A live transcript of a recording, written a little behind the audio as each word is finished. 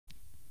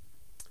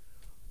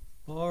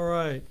All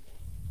right.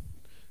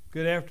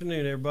 Good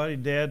afternoon, everybody.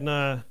 Dad and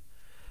I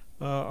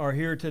are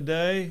here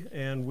today,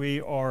 and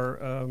we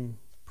are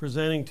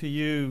presenting to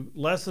you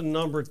lesson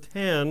number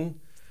 10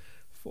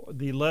 for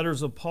the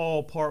Letters of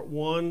Paul, Part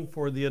 1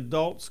 for the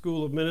Adult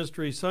School of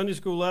Ministry Sunday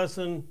School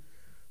lesson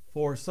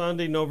for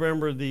Sunday,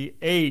 November the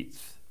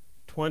 8th,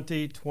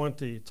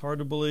 2020. It's hard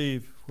to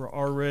believe we're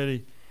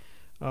already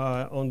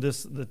on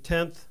the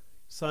 10th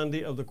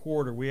Sunday of the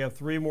quarter. We have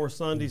 3 more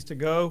Sundays to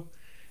go.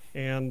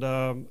 And,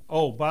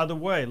 oh, by the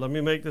way, let me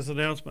make this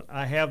announcement.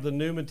 I have the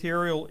new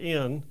material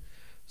in.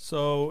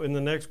 So in the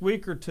next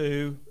week or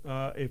two,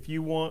 if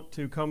you want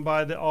to come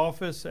by the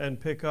office and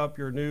pick up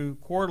your new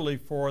quarterly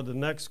for the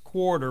next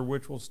quarter,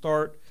 which will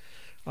start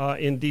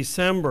in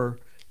December,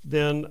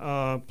 then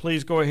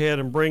please go ahead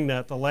and bring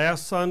that. The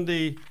last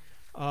Sunday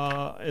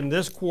in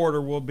this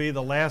quarter will be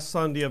the last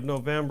Sunday of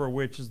November,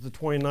 which is the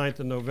 29th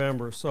of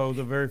November. So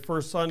the very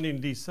first Sunday in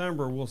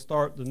December will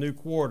start the new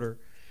quarter.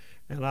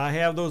 And I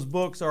have those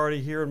books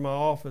already here in my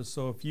office,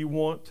 so if you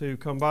want to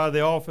come by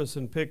the office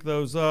and pick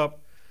those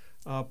up,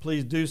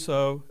 please do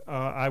so.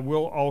 I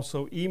will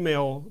also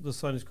email the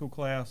Sunday school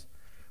class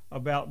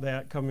about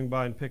that, coming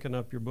by and picking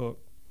up your book.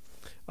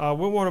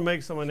 We want to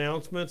make some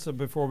announcements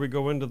before we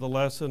go into the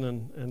lesson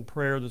and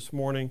prayer this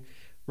morning.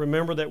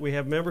 Remember that we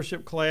have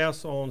membership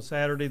class on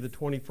Saturday the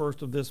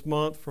 21st of this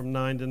month from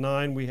 9 to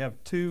 9. We have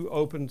 2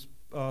 open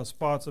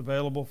spots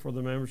available for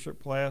the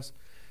membership class.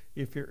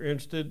 If you're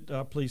interested,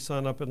 please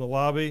sign up in the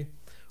lobby.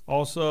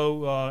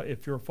 Also,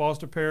 if you're a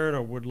foster parent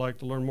or would like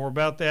to learn more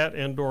about that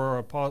and or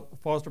a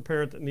foster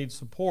parent that needs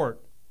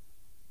support,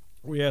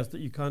 we ask that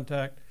you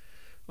contact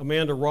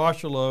Amanda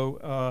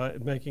Rochelow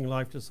at Making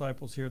Life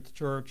Disciples here at the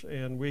church,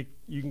 and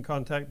you can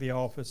contact the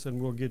office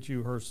and we'll get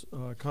you her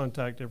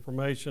contact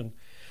information.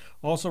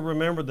 Also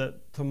remember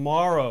that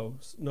tomorrow,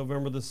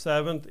 November the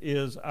 7th,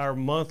 is our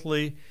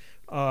monthly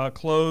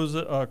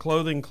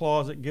clothing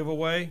closet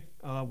giveaway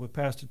with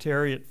Pastor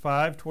Terry at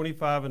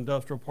 525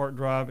 Industrial Park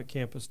Drive at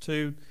Campus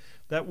 2.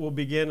 That will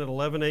begin at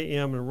 11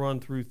 a.m. and run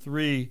through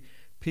 3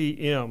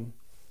 p.m.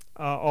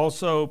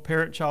 Also,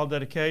 parent-child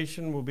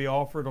dedication will be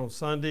offered on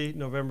Sunday,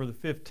 November the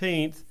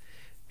 15th,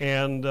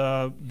 and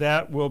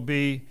that will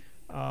be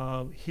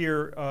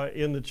here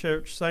in the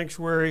church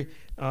sanctuary.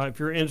 If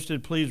you're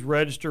interested, please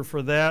register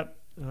for that.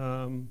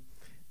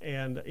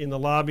 And in the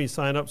lobby,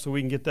 sign up so we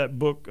can get that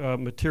book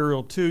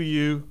material to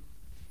you.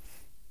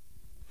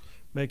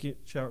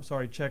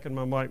 Checking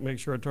my mic, make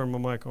sure I turn my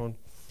mic on.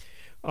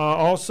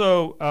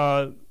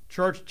 Also,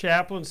 church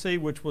chaplaincy,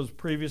 which was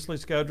previously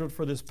scheduled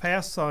for this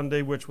past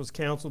Sunday, which was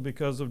canceled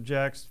because of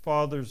Jack's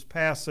father's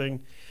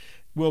passing,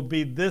 will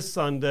be this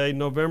Sunday,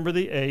 November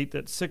the 8th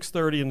at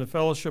 6:30 in the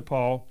fellowship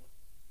hall.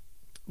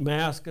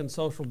 Mask and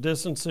social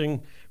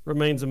distancing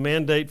remains a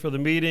mandate for the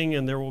meeting,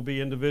 and there will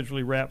be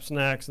individually wrapped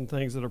snacks and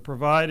things that are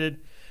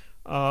provided.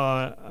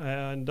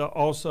 And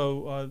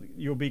also,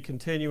 you'll be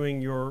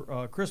continuing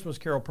your Christmas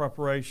carol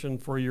preparation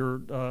for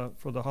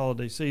the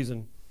holiday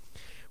season.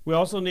 We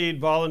also need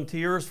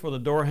volunteers for the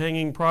door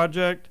hanging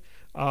project.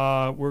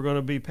 We're going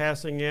to be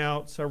passing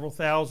out several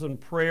thousand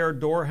prayer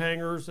door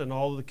hangers in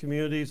all of the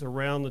communities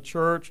around the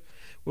church.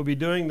 We'll be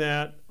doing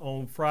that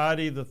on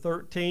Friday the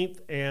 13th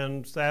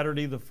and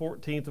Saturday the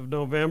 14th of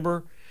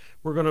November.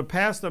 We're going to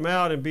pass them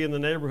out and be in the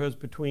neighborhoods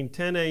between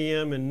 10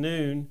 a.m. and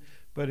noon.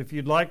 But if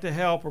you'd like to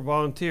help or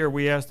volunteer,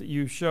 we ask that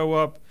you show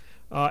up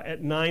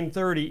at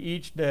 9:30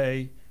 each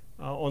day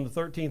on the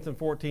 13th and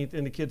 14th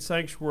in the kids'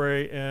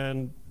 sanctuary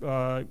and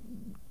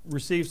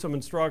receive some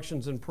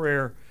instructions and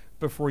prayer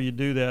before you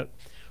do that.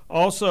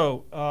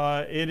 Also,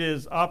 it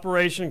is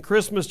Operation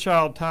Christmas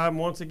Child time.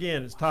 Once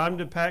again, it's time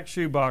to pack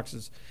shoe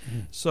boxes.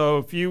 So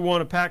if you want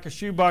to pack a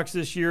shoe box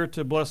this year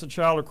to bless a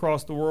child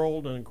across the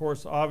world, and of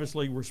course,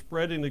 obviously, we're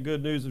spreading the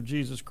good news of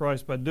Jesus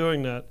Christ by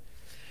doing that,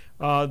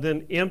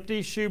 then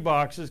empty shoe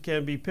boxes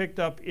can be picked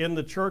up in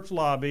the church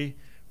lobby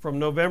from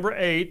November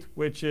 8th,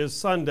 which is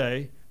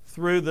Sunday,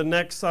 through the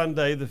next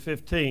Sunday, the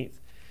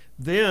 15th.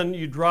 Then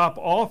you drop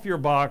off your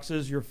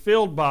boxes, your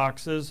filled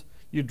boxes.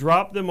 You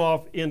drop them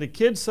off in the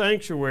kids'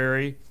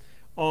 sanctuary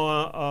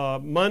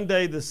on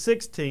Monday the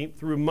 16th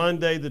through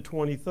Monday the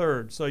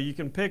 23rd. So you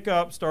can pick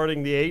up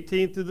starting the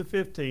 18th through the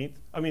 15th,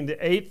 the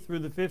 8th through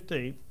the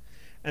 15th,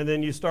 and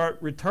then you start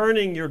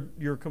returning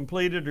your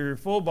completed or your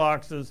full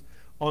boxes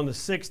on the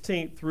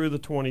 16th through the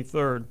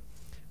 23rd.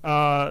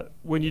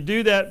 When you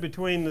do that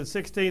between the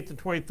 16th and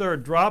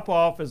 23rd, drop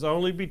off is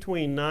only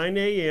between 9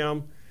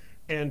 a.m.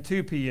 and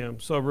 2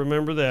 p.m. So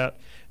remember that.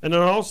 And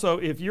then also,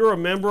 if you're a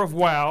member of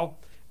WOW,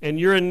 and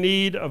you're in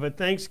need of a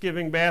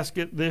Thanksgiving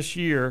basket this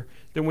year,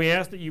 then we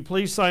ask that you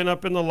please sign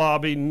up in the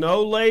lobby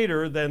no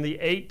later than the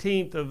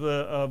 18th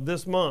of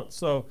this month.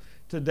 So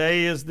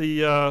today is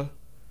the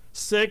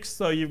 6th,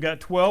 so you've got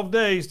 12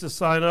 days to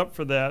sign up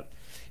for that.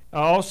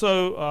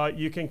 Also,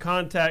 you can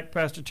contact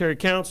Pastor Terry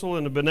Council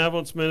in the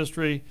Benevolence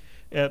Ministry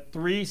at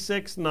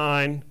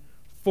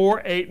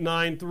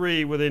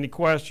 369-4893 with any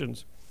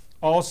questions.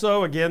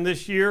 Also, again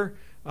this year,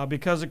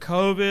 because of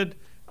COVID,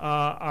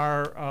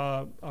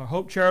 our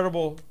Hope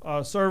Charitable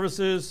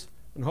Services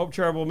And Hope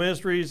Charitable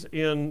Ministries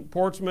in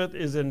Portsmouth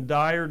is in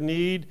dire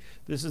need.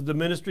 This is the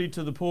ministry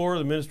to the poor,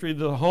 the ministry to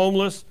the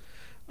homeless.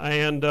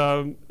 And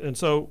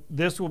so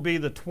this will be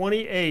the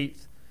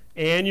 28th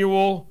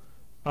annual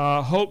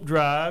Hope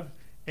Drive,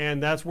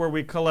 and that's where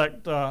we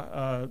collect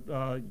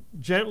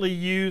gently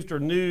used or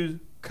new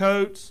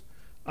coats,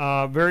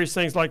 various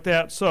things like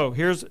that. So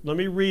let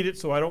me read it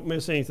so I don't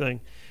miss anything.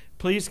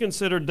 Please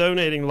consider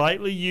donating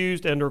lightly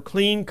used and or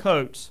clean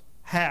coats,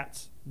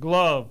 hats,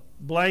 gloves,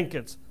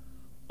 blankets,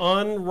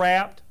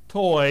 unwrapped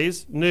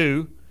toys,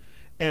 new,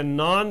 and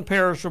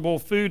non-perishable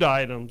food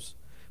items.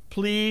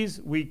 Please,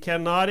 we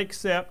cannot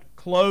accept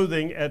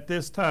clothing at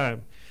this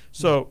time.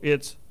 So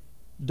it's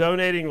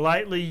donating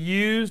lightly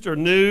used or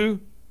new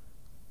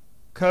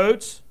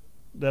coats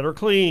that are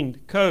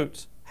cleaned,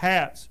 coats,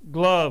 hats,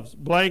 gloves,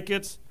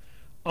 blankets,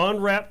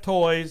 unwrapped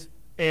toys,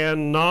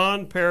 and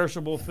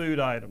non-perishable food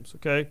items,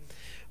 okay?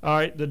 All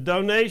right, the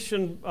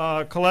donation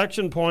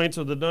collection points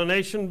or the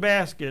donation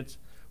baskets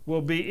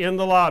will be in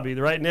the lobby.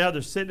 Right now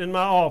they're sitting in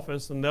my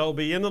office, and they'll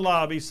be in the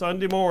lobby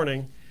Sunday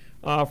morning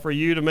for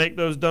you to make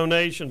those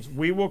donations.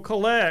 We will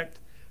collect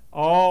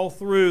all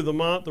through the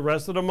month, the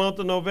rest of the month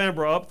of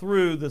November, up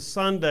through the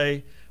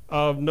Sunday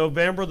of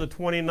November the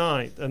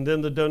 29th, and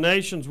then the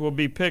donations will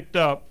be picked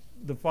up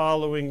the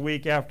following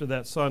week after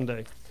that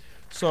Sunday.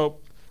 So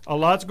a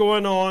lot's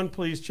going on.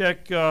 Please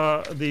check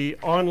the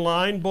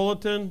online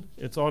bulletin.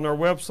 It's on our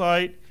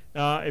website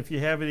if you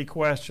have any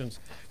questions.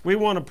 We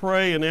want to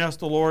pray and ask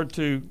the Lord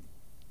to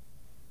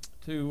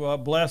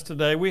bless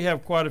today. We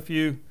have quite a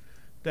few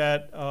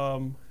that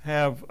are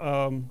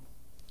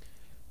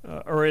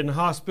in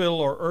hospital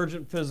or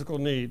urgent physical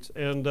needs.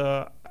 And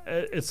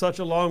it's such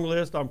a long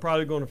list, I'm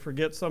probably going to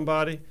forget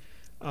somebody.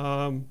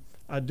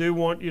 I do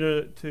want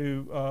you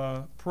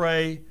to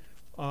pray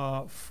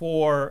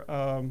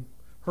for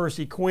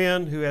Hersey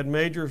Quinn, who had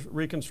major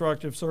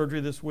reconstructive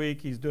surgery this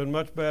week. He's doing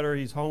much better.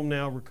 He's home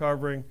now,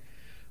 recovering.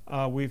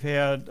 We've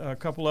had a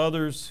couple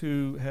others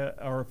who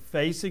are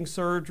facing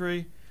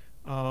surgery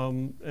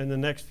in the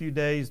next few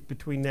days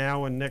between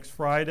now and next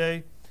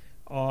Friday.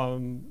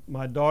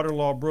 My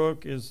daughter-in-law,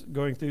 Brooke, is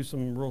going through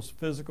some real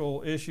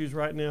physical issues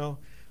right now.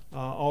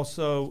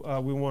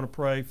 Also, we want to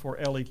pray for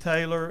Ellie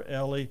Taylor.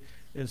 Ellie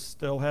is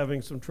still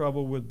having some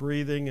trouble with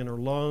breathing in her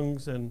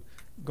lungs and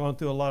gone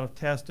through a lot of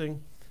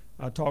testing.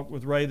 I talked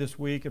with Ray this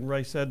week, and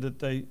Ray said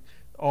that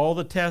all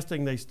the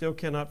testing, they still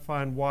cannot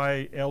find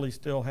why Ellie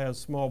still has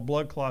small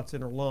blood clots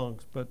in her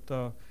lungs.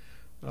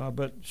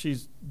 But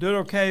she's doing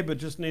okay, but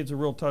just needs a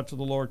real touch of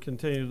the Lord.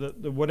 Continue.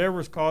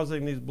 Whatever's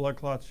causing these blood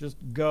clots, just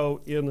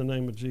go in the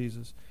name of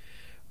Jesus.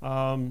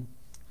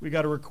 We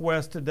got a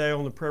request today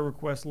on the prayer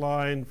request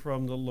line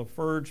from the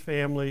LaFerge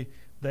family.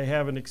 They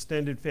have an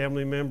extended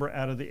family member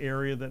out of the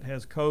area that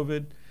has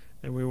COVID,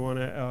 and we want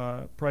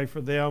to pray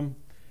for them.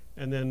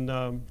 And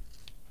then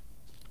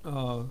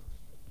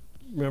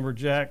remember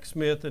Jack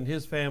Smith and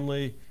his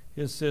family,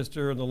 his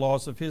sister, and the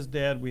loss of his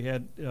dad. We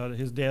had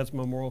his dad's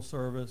memorial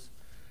service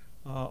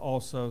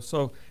also.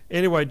 So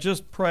anyway,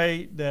 just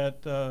pray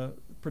that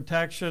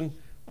protection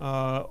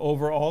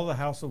over all the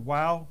House of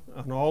Wow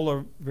and all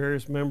the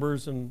various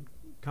members and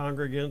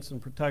congregants,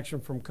 and protection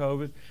from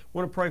COVID. I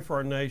want to pray for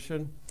our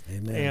nation.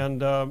 Amen.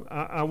 And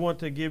I want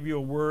to give you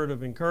a word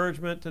of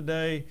encouragement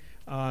today.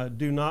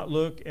 Do not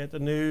look at the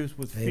news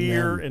with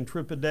fear and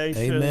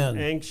trepidation,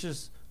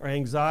 anxious or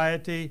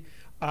anxiety.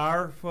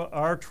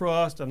 Our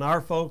trust and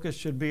our focus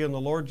should be in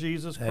the Lord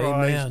Jesus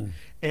Christ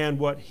and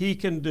what He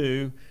can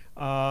do.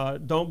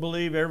 Don't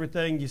believe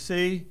everything you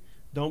see.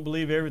 Don't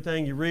believe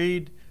everything you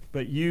read.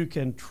 But you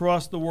can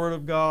trust the Word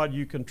of God.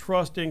 You can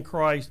trust in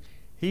Christ.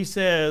 He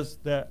says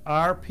that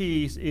our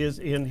peace is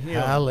in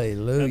Him.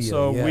 Hallelujah. And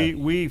so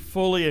we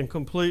fully and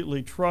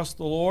completely trust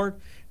the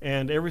Lord,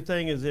 and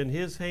everything is in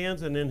His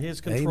hands and in His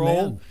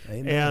control.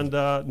 Amen.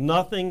 And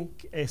nothing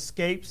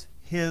escapes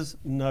His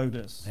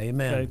notice.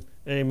 Amen. Okay?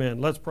 Amen.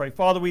 Let's pray.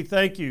 Father, we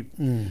thank you,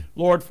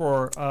 Lord,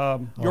 for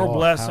your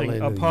blessing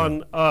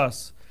upon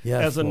us.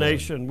 Yes, as a Lord.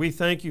 Nation. We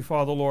thank you,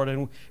 Father, Lord,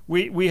 and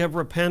we have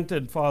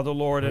repented, Father,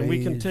 Lord, and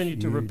we continue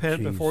to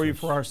repent before you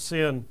for our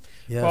sin.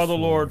 Yes, Father,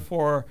 Lord,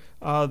 for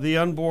the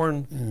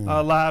unborn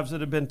lives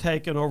that have been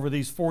taken over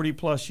these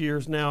 40-plus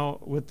years now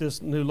with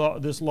this new law,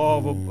 this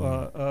law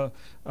of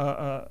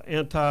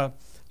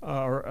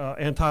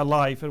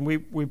anti-life. And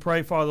we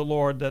pray, Father,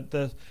 Lord, that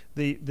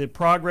the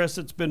progress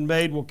that's been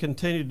made will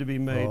continue to be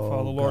made,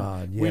 Father, Lord.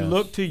 God, yes, we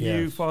look to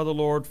you, Father,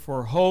 Lord,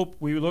 for hope.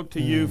 We look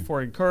to you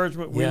for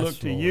encouragement. We look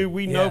to you.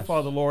 We know,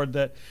 Father, Lord,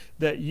 that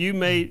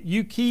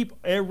you keep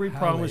every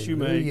promise you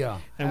make.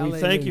 And we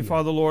thank you,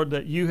 Father, Lord,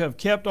 that you have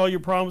kept all your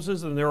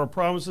promises, and there are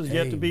promises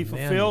yet to be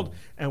fulfilled.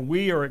 And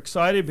we are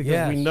excited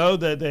because we know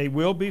that they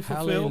will be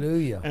fulfilled.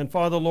 And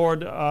Father,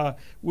 Lord,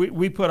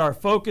 we put our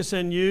focus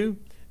in you.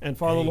 And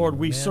Father, Lord,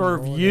 we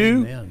serve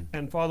you.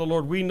 And Father,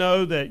 Lord, we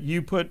know that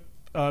you put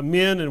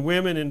men and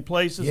women in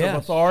places of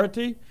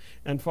authority.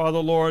 And Father,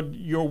 Lord,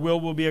 your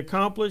will be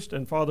accomplished.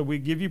 And Father, we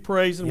give you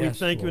praise and we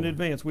thank you in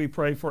advance. We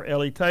pray for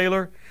Ellie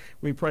Taylor.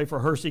 We pray for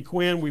Hersey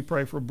Quinn. We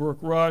pray for Brooke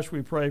Rush.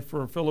 We pray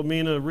for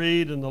Philomena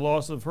Reed and the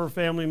loss of her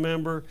family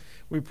member.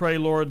 We pray,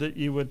 Lord, that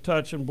you would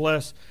touch and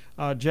bless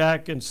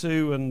Jack and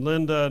Sue and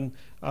Linda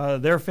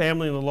and their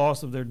family and the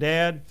loss of their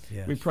dad.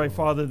 Yes, we pray, Lord,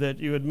 Father, that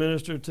you would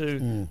minister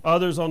to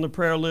others on the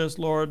prayer list,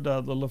 Lord,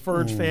 the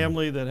LaFerge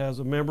family that has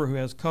a member who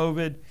has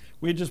COVID.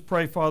 We just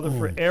pray, Father,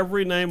 for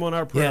every name on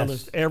our prayer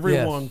list,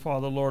 everyone,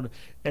 Father, Lord,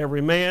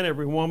 every man,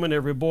 every woman,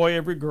 every boy,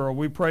 every girl.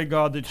 We pray,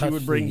 God, that you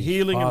would bring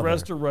healing and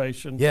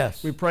restoration.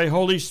 Yes. We pray,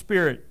 Holy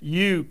Spirit,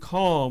 you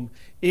calm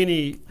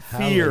any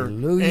fear,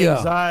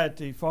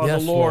 anxiety, Father,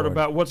 Lord,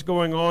 about what's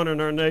going on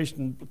in our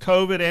nation,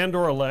 COVID and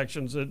or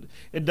elections.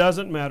 It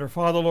doesn't matter.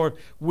 Father, Lord,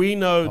 we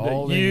know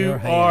that you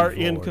are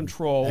in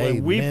control,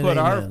 and we put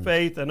our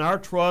faith and our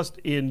trust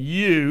in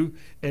you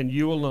and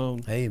you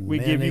alone. Amen, we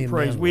give you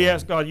praise. We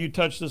ask, God, you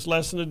touch this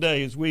lesson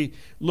today as we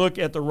look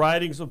at the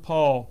writings of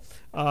Paul.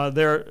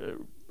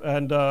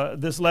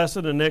 This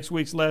lesson and next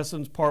week's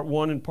lessons, part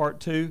 1 and part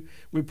 2,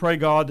 we pray,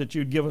 God, that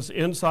you'd give us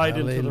insight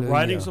into the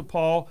writings of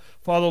Paul,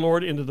 Father,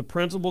 Lord, into the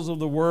principles of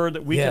the Word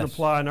that we can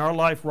apply in our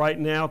life right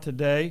now,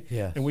 today.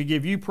 Yes. And we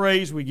give you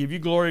praise, we give you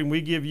glory, and we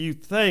give you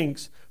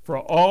thanks for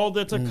all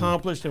that's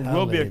accomplished and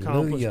will be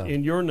accomplished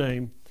in your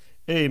name.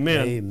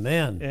 Amen.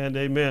 Amen. And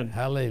amen.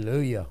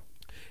 Hallelujah.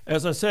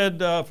 As I said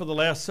for the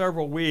last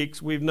several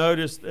weeks, we've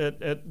noticed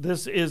that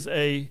this is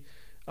a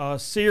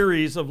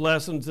series of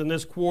lessons in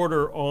this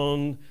quarter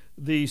on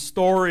the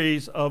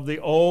stories of the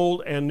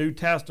Old and New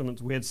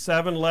Testaments. We had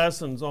 7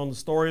 lessons on the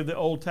story of the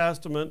Old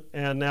Testament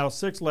and now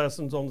 6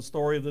 lessons on the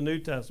story of the New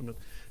Testament.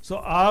 So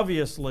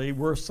obviously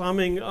we're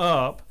summing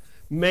up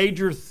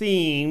major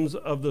themes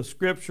of the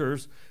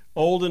Scriptures,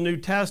 Old and New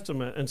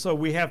Testament, and so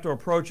we have to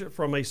approach it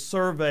from a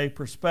survey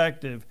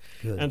perspective.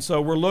 Good. And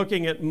so we're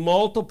looking at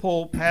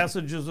multiple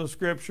passages of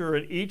Scripture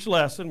in each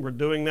lesson. We're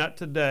doing that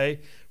today.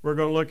 We're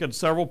going to look at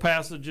several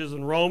passages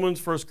in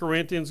Romans, 1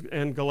 Corinthians,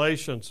 and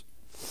Galatians.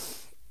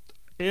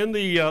 In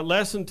the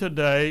lesson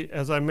today,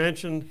 as I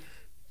mentioned,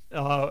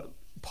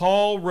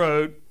 Paul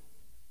wrote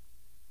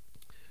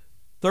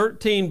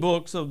 13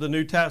 books of the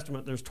New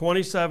Testament. There's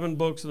 27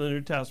 books of the New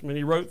Testament.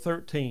 He wrote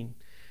 13.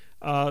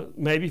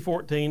 Maybe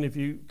 14 if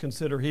you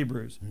consider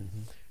Hebrews.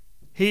 Mm-hmm.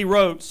 He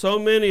wrote so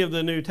many of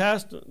the New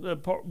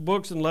Testament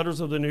books and letters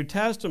of the New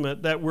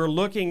Testament that we're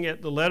looking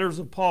at the letters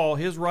of Paul,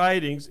 his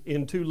writings,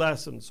 in 2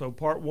 lessons. So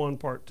part 1,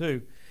 part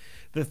 2.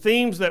 The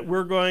themes that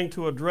we're going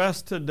to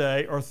address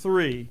today are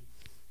 3,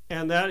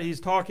 and that he's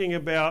talking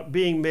about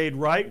being made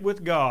right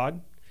with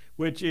God,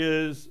 which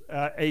is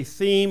a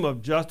theme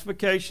of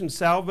justification,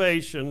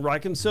 salvation,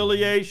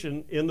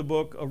 reconciliation in the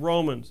book of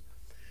Romans.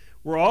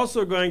 We're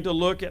also going to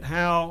look at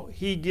how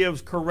he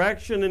gives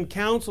correction and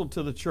counsel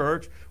to the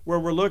church, where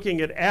we're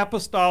looking at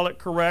apostolic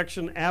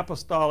correction,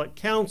 apostolic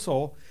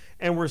counsel,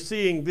 and we're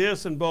seeing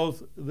this in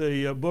both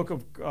the book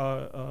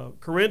of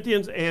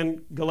Corinthians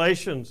and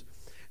Galatians.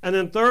 And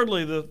then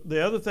thirdly,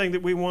 the other thing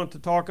that we want to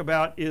talk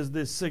about is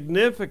the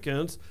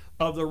significance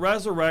of the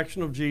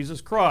resurrection of Jesus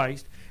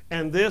Christ.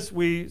 And this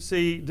we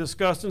see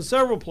discussed in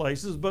several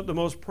places, but the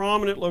most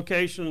prominent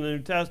location in the New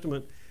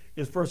Testament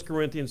is 1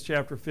 Corinthians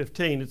chapter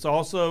 15. It's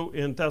also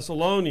in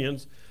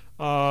Thessalonians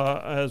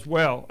as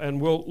well,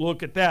 and we'll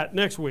look at that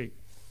next week.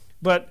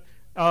 But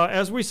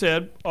as we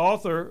said,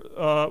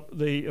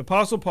 the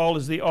Apostle Paul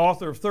is the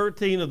author of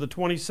 13 of the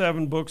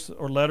 27 books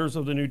or letters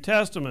of the New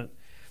Testament.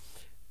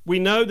 We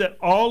know that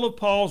all of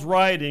Paul's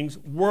writings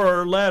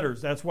were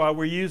letters. That's why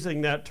we're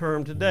using that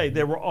term today.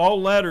 They were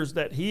all letters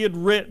that he had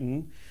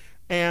written,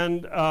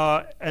 and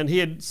he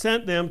had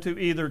sent them to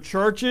either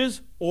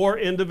churches or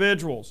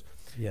individuals.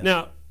 Yes.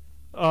 Now,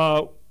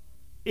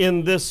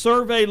 in this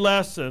survey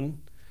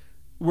lesson,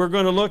 we're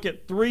going to look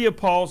at 3 of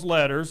Paul's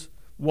letters,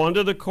 one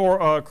to the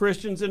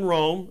Christians in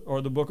Rome,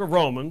 or the book of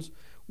Romans,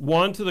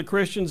 one to the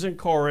Christians in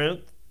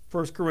Corinth,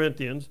 1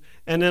 Corinthians,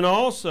 and then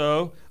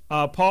also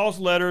Paul's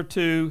letter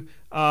to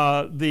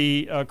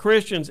the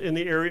Christians in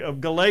the area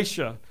of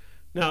Galatia.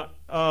 Now,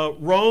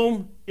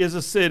 Rome is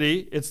a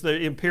city. It's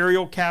the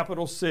imperial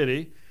capital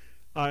city.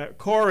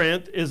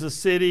 Corinth is a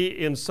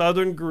city in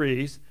southern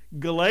Greece.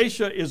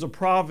 Galatia is a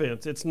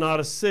province. It's not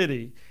a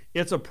city.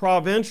 It's a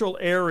provincial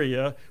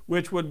area,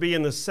 which would be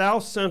in the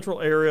south-central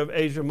area of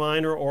Asia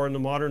Minor, or in the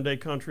modern-day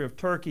country of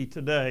Turkey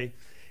today,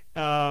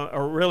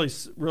 or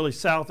really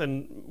south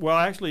and, well,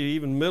 actually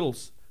even middle,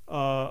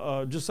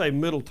 just say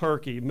middle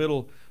Turkey,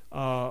 middle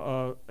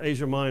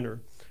Asia Minor,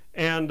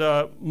 and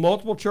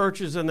multiple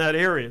churches in that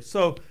area.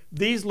 So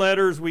these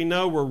letters, we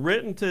know, were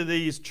written to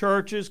these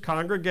churches,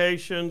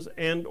 congregations,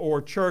 and or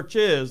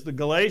churches. The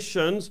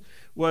Galatians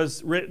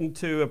was written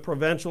to a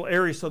provincial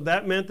area, so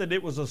that meant that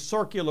it was a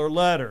circular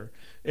letter.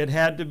 It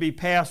had to be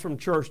passed from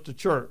church to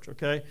church,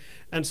 okay?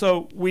 And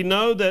so we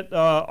know that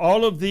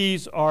all of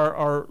these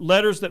are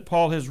letters that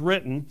Paul has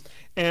written.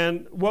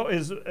 And what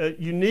is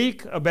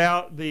unique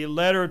about the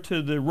letter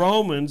to the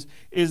Romans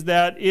is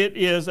that it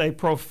is a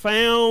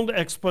profound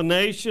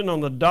explanation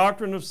on the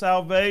doctrine of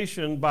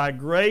salvation by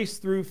grace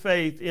through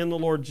faith in the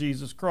Lord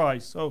Jesus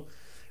Christ. So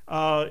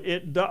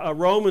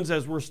Romans,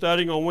 as we're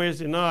studying on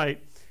Wednesday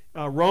night,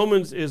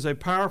 Romans is a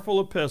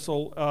powerful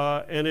epistle,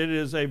 and it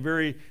is a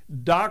very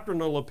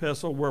doctrinal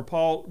epistle where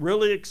Paul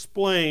really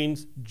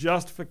explains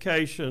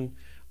justification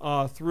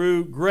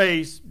through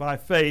grace by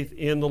faith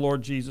in the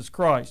Lord Jesus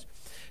Christ.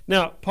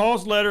 Now,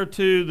 Paul's letter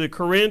to the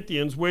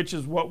Corinthians, which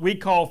is what we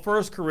call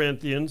 1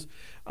 Corinthians,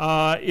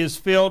 is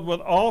filled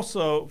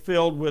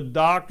with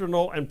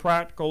doctrinal and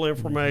practical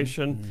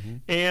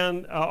information,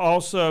 and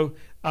also,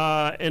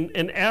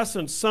 in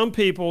essence, some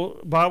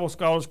people, Bible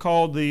scholars,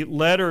 call the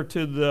letter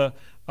to the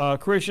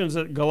Christians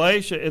at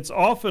Galatia, it's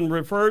often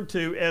referred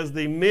to as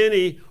the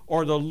mini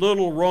or the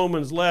little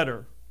Romans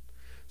letter.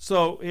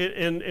 So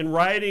in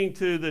writing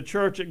to the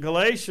church at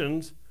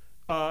Galatians,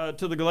 to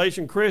the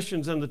Galatian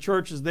Christians and the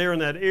churches there in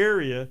that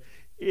area,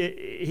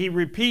 he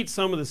repeats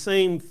some of the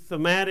same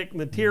thematic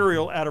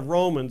material out of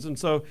Romans, and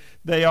so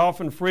they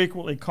often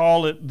frequently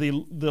call it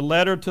the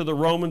letter to the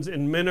Romans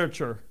in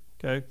miniature.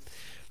 Okay,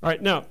 all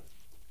right. Now,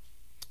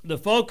 the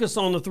focus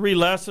on the three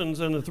lessons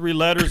and the three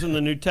letters in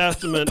the New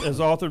Testament as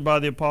authored by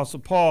the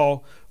Apostle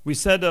Paul, we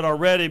said that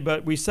already,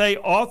 but we say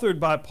authored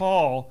by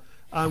Paul.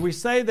 We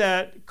say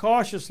that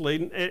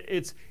cautiously.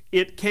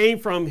 It came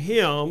from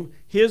him,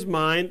 his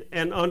mind,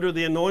 and under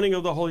the anointing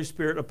of the Holy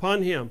Spirit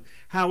upon him.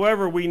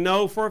 However, we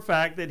know for a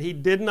fact that he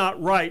did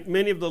not write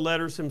many of the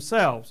letters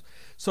himself.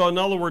 So in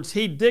other words,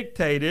 he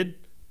dictated,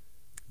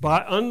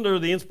 under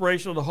the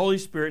inspiration of the Holy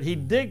Spirit, he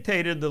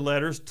dictated the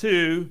letters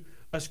to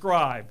a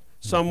scribe,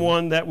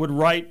 someone that would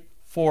write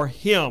for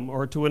him,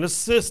 or to an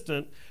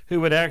assistant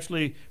who would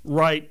actually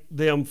write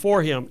them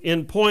for him.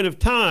 In point of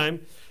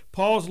time,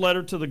 Paul's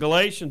letter to the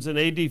Galatians in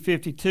AD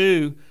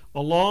 52,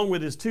 along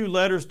with his two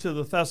letters to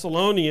the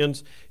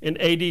Thessalonians in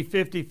AD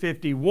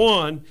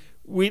 50-51,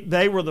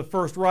 they were the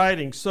first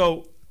writings.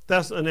 So,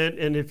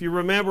 and if you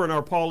remember in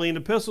our Pauline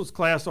epistles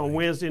class on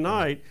Wednesday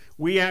night,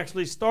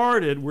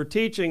 we're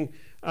teaching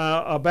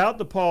about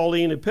the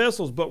Pauline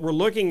epistles, but we're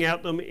looking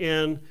at them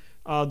in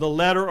the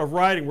letter of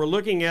writing. We're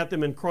looking at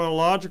them in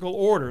chronological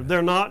order.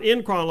 They're not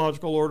in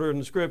chronological order in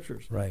the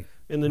Scriptures. Right.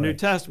 In the New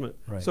Testament.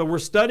 Right. So we're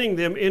studying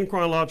them in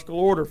chronological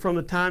order from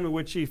the time in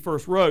which he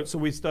first wrote. So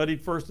we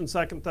studied 1st and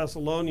 2nd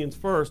Thessalonians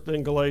first,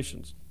 then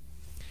Galatians.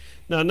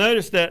 Now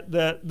notice that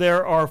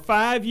there are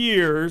 5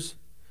 years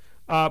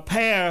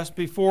passed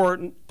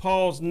before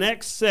Paul's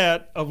next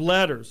set of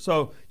letters.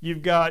 So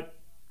you've got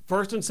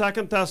 1st and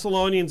 2nd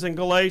Thessalonians and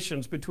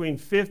Galatians between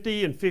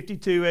 50 and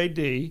 52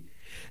 AD.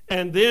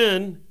 And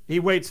then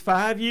he waits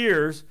 5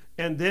 years,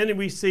 and then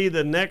we see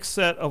the next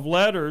set of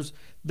letters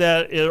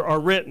that are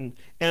written,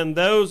 and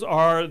those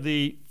are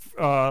the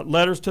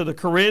letters to the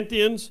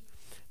Corinthians,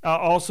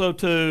 also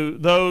to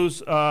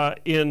those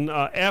in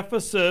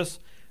Ephesus,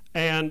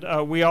 and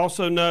we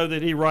also know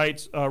that he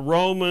writes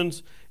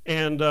Romans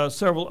and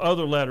several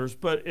other letters.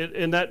 But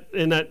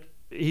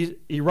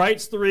he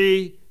writes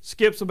 3,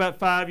 skips about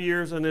 5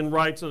 years, and then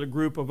writes a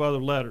group of other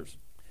letters.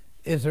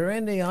 Is there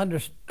any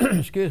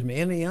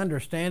any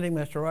understanding,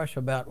 Mr. Rush,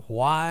 about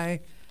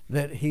why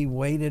that he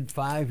waited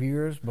 5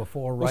 years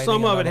before writing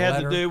some of it had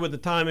letter? to do with the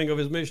timing of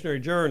his missionary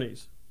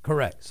journeys.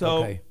 Correct.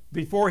 So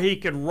before he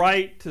could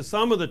write to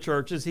some of the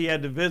churches, he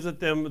had to visit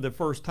them the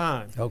first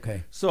time.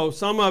 Okay. So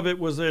some of it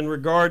was in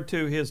regard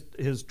to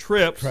his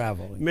trips,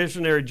 traveling,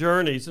 missionary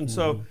journeys, and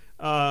so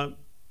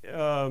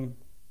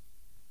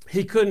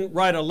he couldn't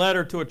write a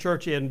letter to a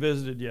church he hadn't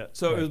visited yet.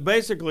 So it was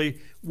basically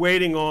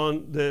waiting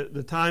on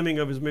the timing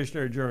of his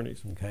missionary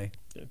journeys. Okay.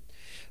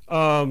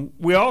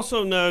 We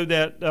also know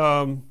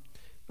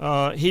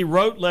that he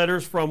wrote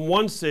letters from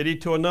one city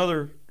to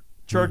another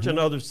church in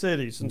other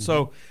cities. And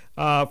so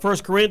 1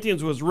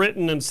 Corinthians was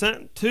written and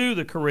sent to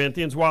the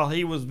Corinthians while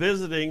he was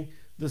visiting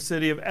the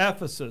city of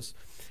Ephesus.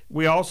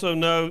 We also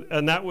know,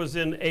 and that was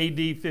in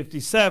AD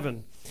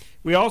 57.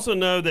 We also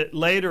know that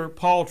later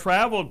Paul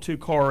traveled to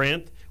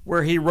Corinth,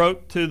 where he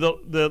wrote to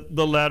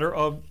the letter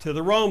to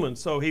the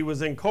Romans. So he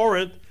was in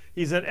Corinth.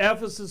 He's at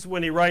Ephesus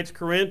when he writes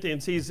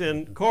Corinthians. He's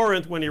in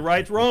Corinth when he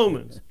writes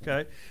Romans.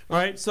 Okay, all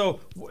right. So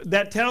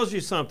that tells you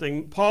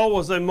something. Paul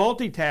was a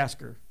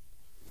multitasker.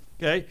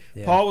 Okay,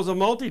 Paul was a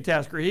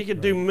multitasker. He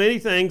could do many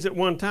things at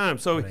one time.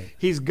 So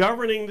he's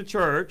governing the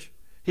church.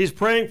 He's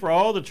praying for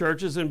all the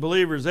churches and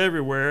believers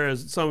everywhere,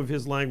 as some of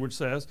his language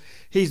says.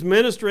 He's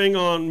ministering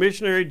on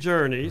missionary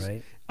journeys.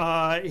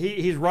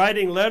 He's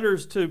writing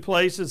letters to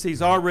places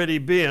he's already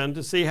been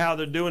to see how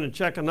they're doing and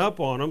checking up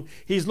on them.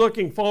 He's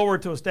looking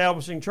forward to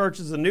establishing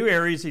churches in new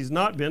areas he's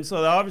not been.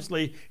 So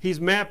obviously he's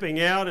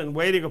mapping out and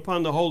waiting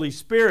upon the Holy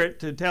Spirit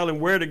to tell him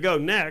where to go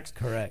next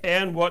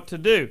and what to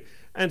do.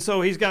 And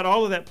so he's got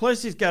all of that.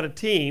 Plus he's got a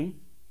team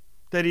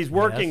that he's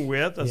working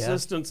with,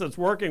 assistants that's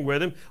working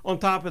with him. On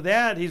top of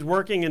that, he's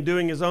working and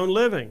doing his own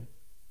living.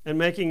 and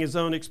making his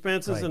own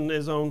expenses Right. and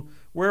his own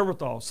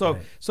wherewithal. So,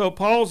 Right. so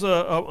Paul's a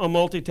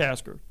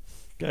multitasker.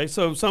 Okay,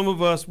 so some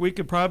of us, we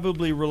could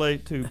probably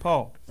relate to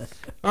Paul.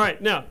 All right,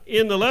 now,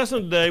 in the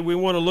lesson today, we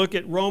want to look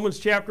at Romans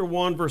chapter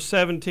 1, verse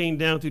 17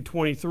 down through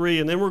 23,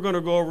 and then we're going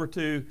to go over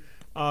to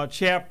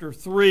chapter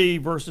 3,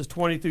 verses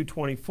 20 through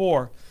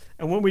 24.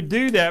 And when we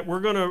do that, we're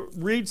going to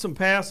read some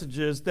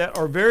passages that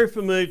are very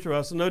familiar to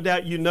us, and no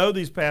doubt you know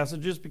these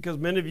passages because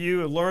many of you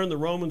have learned the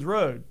Romans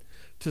road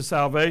to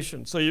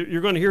salvation. So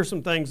you're going to hear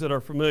some things that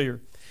are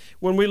familiar.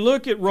 When we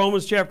look at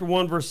Romans chapter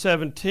 1, verse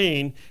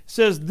 17, it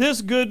says,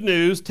 "This good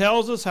news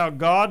tells us how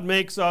God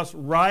makes us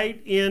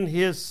right in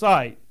his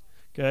sight."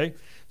 Okay?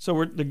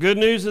 So the good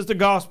news is the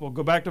gospel.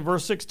 Go back to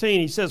verse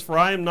 16. He says, "For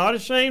I am not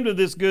ashamed of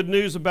this good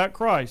news about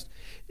Christ.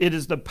 It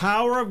is the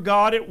power of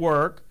God at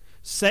work,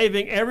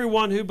 saving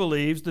everyone who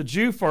believes, the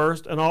Jew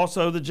first and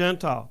also the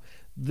Gentile."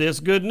 This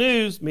good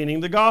news, meaning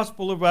the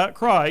gospel about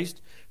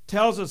Christ,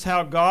 tells us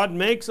how God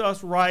makes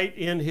us right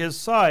in his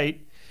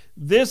sight.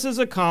 This is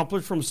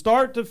accomplished from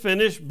start to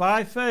finish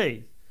by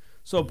faith.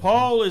 So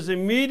Paul is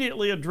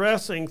immediately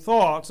addressing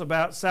thoughts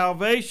about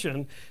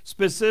salvation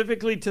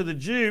specifically to the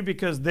Jew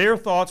because their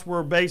thoughts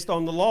were based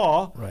on the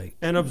law, Right.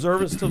 and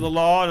observance to the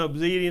law and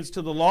obedience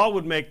to the law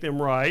would make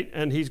them right,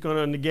 and he's going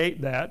to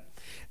negate that.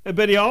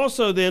 But he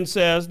also then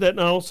says that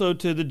also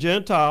to the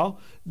Gentile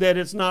that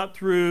it's not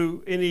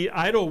through any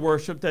idol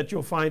worship that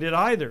you'll find it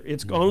either.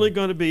 It's only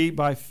going to be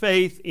by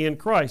faith in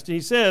Christ. And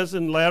he says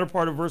in the latter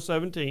part of verse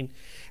 17,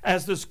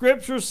 "As the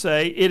scriptures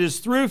say, it is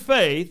through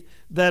faith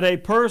that a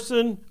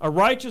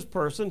righteous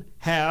person,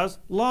 has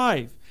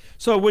life."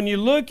 So when you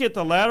look at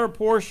the latter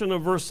portion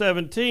of verse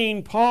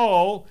 17,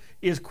 Paul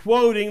is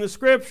quoting the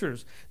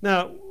scriptures.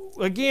 Now,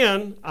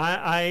 again,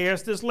 I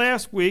asked this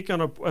last week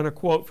on a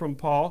quote from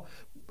Paul,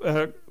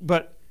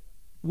 but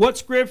what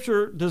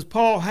scripture does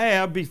Paul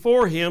have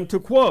before him to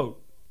quote?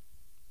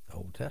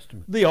 Old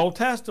Testament. The Old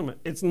Testament.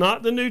 It's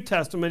not the New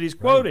Testament he's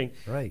quoting.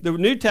 Right. The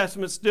New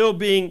Testament's still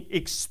being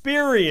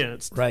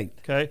experienced. Right.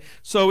 Okay.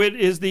 So it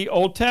is the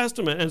Old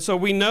Testament. And so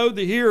we know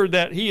here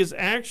that he is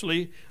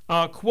actually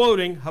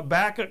quoting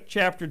Habakkuk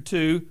chapter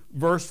 2,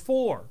 verse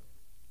 4.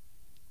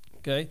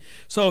 Okay.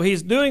 So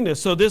he's doing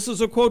this. So this is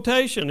a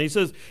quotation. He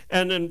says,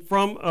 and then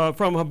from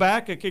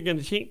Habakkuk, again,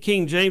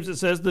 King James, it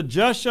says, "The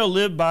just shall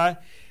live by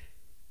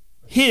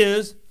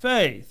his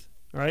faith."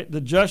 All right.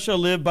 The just shall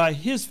live by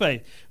his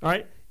faith. All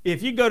right.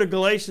 If you go to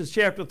Galatians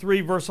chapter 3,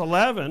 verse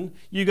 11,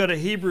 you go to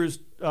Hebrews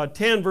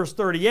 10, verse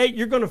 38,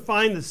 you're going to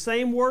find the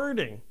same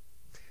wording.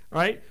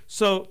 Right?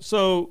 So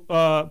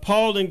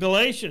Paul in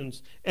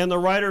Galatians and the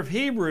writer of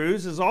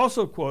Hebrews is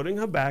also quoting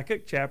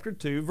Habakkuk chapter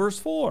 2, verse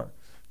 4.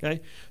 Okay?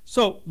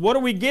 So what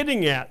are we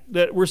getting at?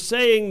 That we're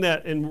saying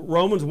that in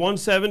Romans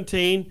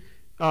 1:17,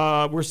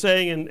 we're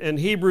saying in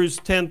Hebrews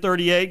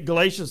 10:38,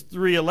 Galatians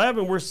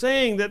 3:11, we're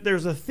saying that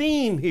there's a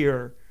theme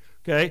here.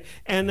 Okay?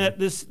 And that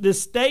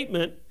this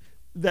statement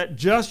that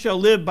just shall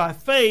live by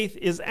faith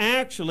is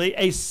actually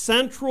a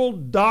central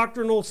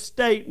doctrinal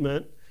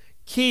statement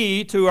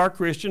key to our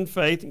Christian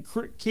faith and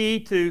key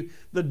to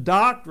the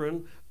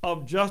doctrine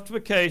of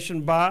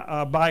justification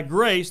by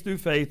grace through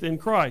faith in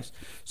Christ.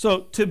 So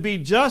to be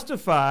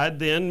justified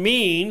then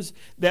means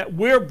that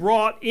we're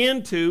brought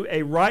into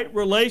a right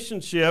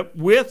relationship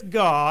with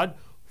God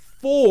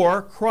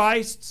for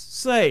Christ's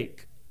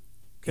sake.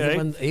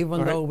 Okay?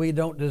 Even though we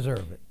don't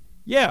deserve it.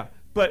 Yeah.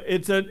 But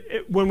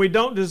when we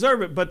don't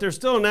deserve it, but there's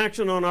still an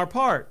action on our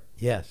part.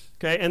 Yes.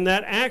 Okay, and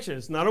that action,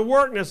 it's not a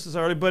work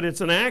necessarily, but it's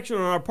an action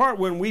on our part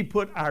when we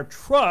put our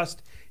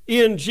trust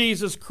in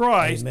Jesus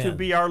Christ Amen. to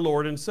be our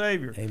Lord and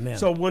Savior. Amen.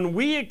 So when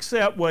we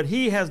accept what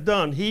He has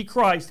done,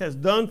 Christ has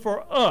done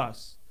for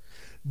us,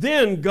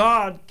 then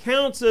God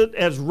counts it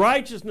as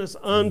righteousness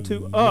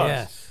unto us.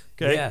 Yes.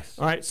 Okay. Yes.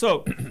 All right.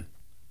 So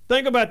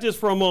think about this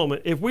for a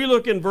moment. If we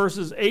look in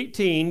verses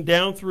 18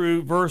 down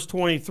through verse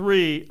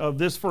 23 of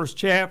this first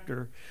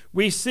chapter,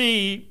 we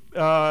see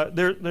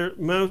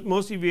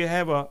most of you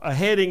have a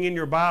heading in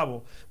your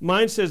Bible.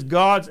 Mine says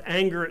God's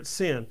anger at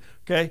sin.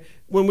 Okay?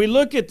 When we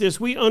look at this,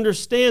 we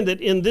understand that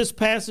in this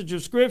passage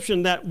of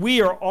Scripture that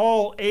we are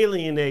all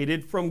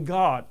alienated from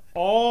God.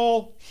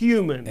 All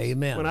humans.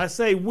 Amen. When I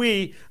say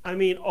we, I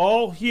mean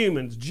all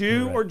humans,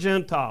 Jew Correct. or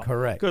Gentile.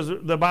 Correct. Because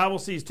the Bible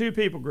sees two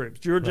people groups,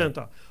 Jew or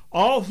Gentile.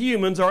 All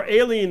humans are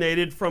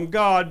alienated from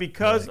God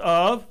because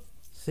of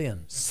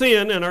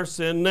sin and our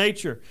sin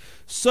nature.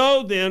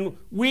 So then,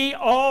 we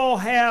all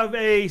have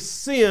a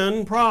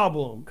sin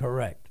problem.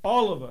 Correct.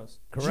 All of us,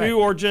 Correct. Jew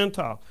or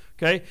Gentile.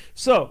 Okay?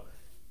 So,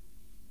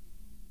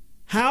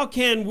 how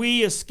can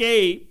we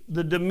escape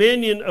the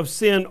dominion of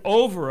sin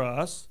over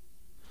us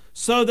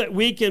so that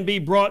we can be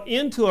brought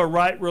into a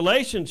right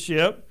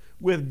relationship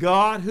with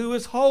God who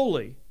is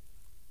holy?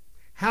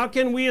 How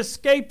can we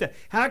escape that?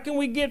 How can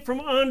we get from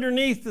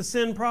underneath the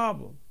sin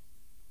problem?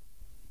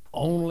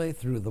 Only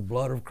through the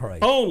blood of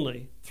Christ.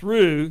 Only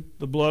through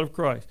the blood of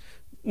Christ.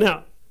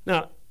 Now,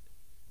 I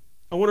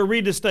want to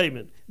read this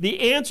statement.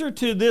 The answer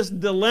to this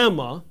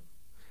dilemma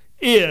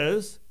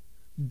is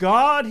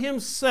God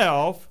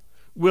Himself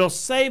will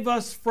save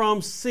us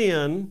from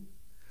sin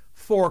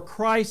for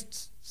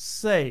Christ's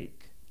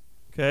sake.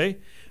 Okay?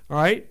 All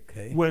right?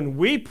 Okay. When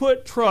we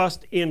put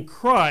trust in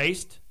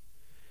Christ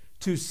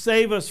to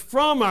save us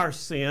from our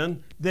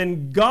sin,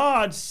 then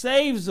God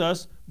saves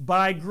us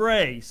by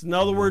grace. In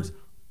other words,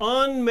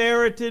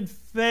 unmerited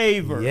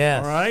favor.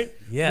 Yes. All right?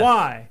 Yes.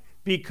 Why?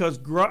 Because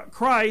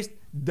Christ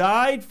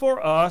died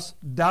for us,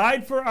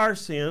 died for our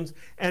sins,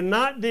 and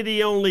not did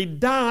he only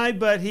die,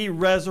 but he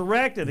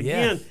resurrected.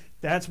 Again, Yes.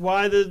 that's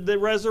why the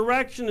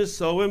resurrection is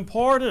so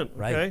important.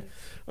 Right. Okay?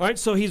 All right,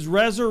 so he's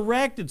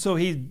resurrected. So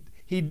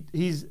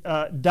he's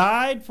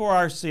died for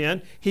our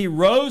sin. He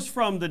rose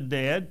from the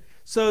dead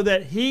so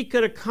that he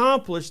could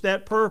accomplish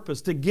that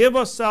purpose, to give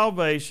us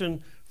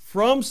salvation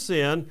from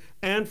sin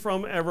and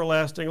from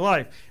everlasting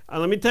life.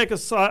 Let me take a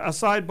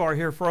sidebar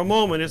here for a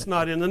moment. It's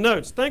not in the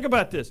notes. Think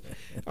about this.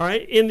 All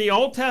right, in the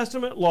Old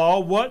Testament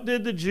law, what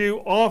did the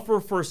Jew offer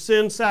for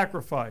sin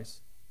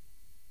sacrifice?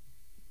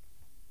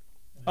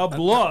 A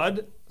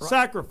blood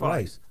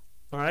sacrifice.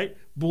 All right,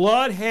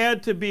 blood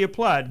had to be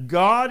applied.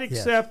 God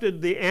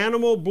accepted the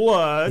animal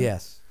blood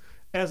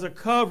as a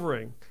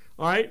covering.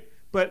 All right,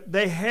 but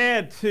they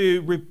had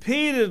to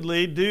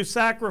repeatedly do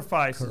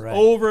sacrifices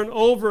over and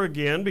over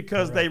again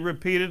because they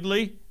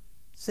repeatedly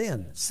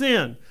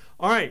sinned.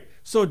 All right,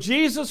 so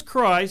Jesus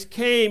Christ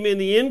came in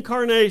the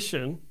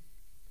incarnation.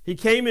 He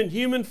came in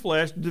human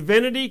flesh,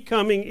 divinity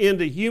coming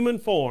into human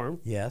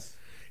form. Yes.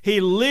 He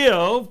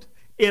lived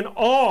in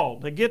all,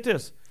 now get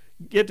this,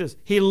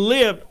 he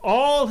lived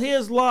all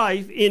his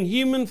life in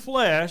human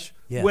flesh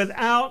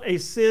without a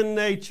sin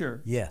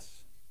nature.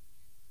 Yes.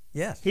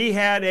 Yes. He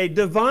had a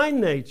divine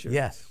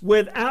nature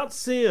without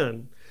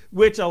sin,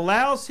 which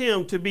allows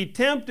him to be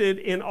tempted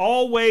in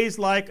all ways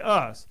like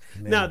us.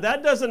 Amen. Now,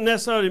 that doesn't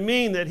necessarily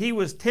mean that he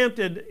was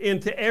tempted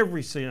into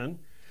every sin,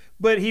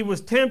 but he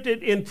was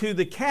tempted into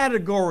the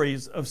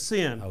categories of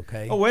sin.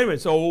 Okay. Oh, wait a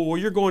minute. So, well,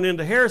 you're going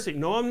into heresy.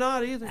 No, I'm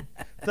not either.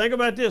 Think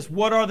about this.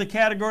 What are the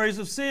categories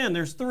of sin?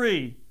 There's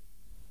three.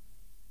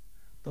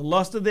 The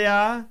lust of the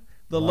eye,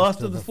 the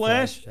lust of the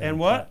flesh, and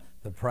what?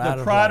 The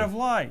pride of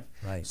life.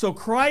 Right. So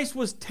Christ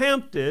was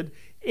tempted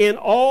in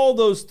all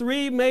those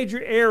three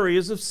major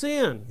areas of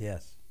sin.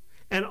 Yes.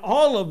 And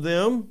all of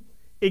them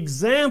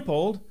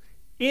exampled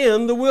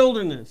in the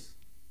wilderness.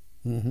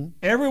 Mm-hmm.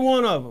 Every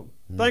one of them.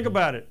 Mm-hmm. Think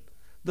about it.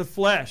 The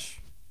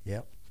flesh.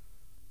 Yep.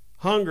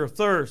 Hunger,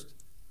 thirst.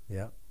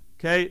 Yep.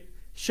 Okay.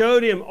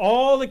 Showed him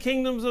all the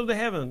kingdoms of the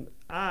heaven.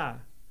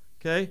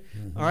 Okay.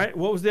 Mm-hmm. All right.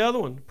 What was the other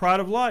one? Pride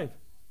of life.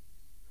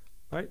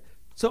 All right.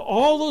 So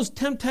all those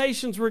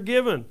temptations were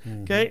given.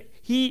 Mm-hmm. Okay.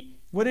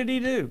 What did he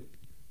do?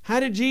 How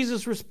did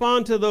Jesus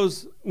respond to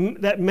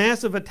that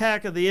massive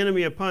attack of the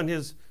enemy upon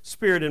his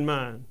spirit and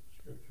mind?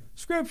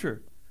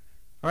 Scripture.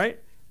 All right?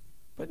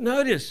 But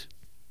notice,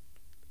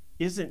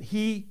 isn't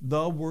he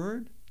the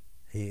Word?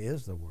 He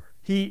is the Word.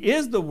 He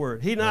is the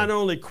Word. He not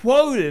only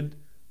quoted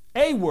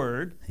a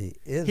word,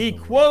 he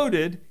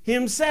quoted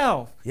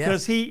himself,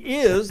 because he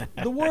is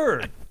the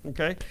Word.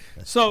 Okay?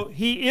 So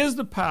he is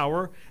the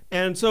power.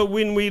 And so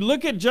when we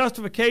look at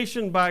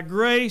justification by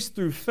grace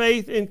through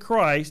faith in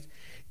Christ,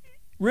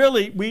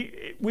 really,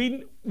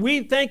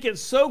 we think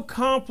it's so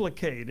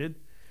complicated,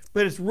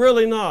 but it's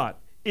really not.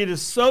 It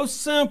is so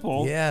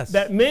simple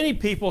that many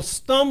people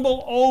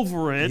stumble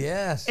over it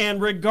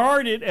and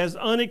regard it as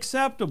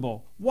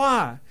unacceptable.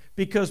 Why?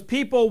 Because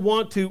people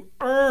want to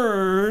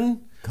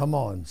earn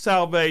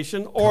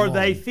salvation, or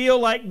they feel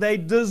like they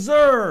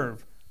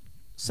deserve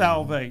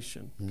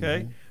salvation.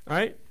 Okay? All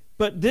right?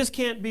 But this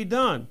can't be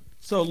done.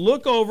 So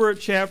look over at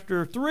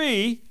chapter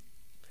 3,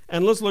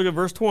 and let's look at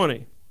verse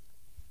 20.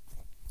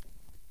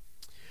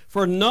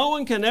 For no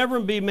one can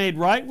ever be made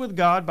right with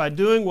God by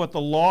doing what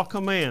the law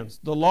commands.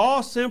 The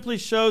law simply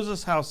shows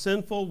us how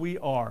sinful we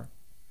are.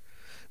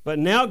 But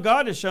now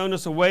God has shown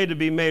us a way to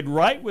be made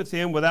right with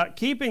Him without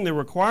keeping the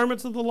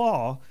requirements of the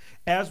law,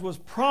 as was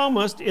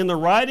promised in the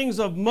writings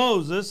of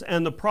Moses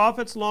and the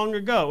prophets long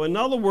ago. In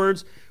other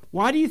words,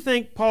 why do you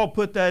think Paul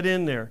put that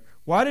in there?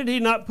 Why did he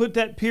not put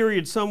that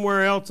period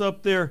somewhere else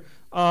up there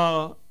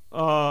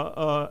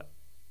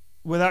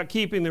without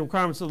keeping the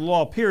requirements of the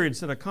law, period,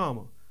 instead of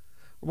comma?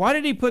 Why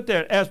did he put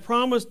that? As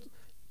promised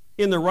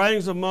in the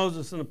writings of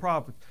Moses and the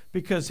prophets.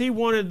 Because he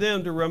wanted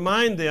them to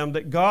remind them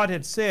that God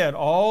had said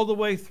all the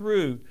way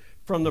through,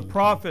 from the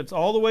prophets,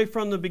 all the way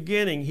from the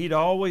beginning, he'd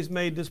always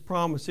made this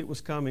promise it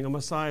was coming, a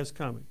Messiah is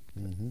coming.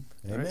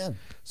 Mm-hmm. Amen. Right?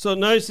 So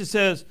notice it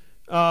says,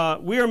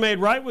 we are made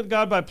right with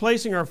God by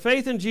placing our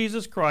faith in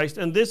Jesus Christ,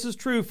 and this is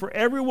true for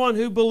everyone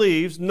who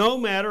believes, no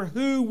matter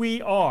who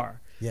we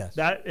are. Yes.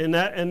 In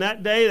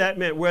that day, that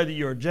meant whether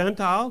you're a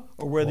Gentile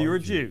or whether you're a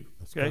Jew.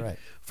 That's correct.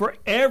 For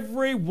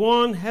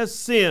everyone has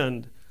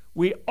sinned.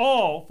 We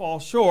all fall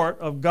short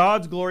of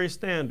God's glorious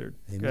standard.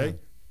 Amen. Okay?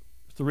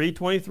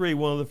 3:23,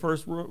 one of the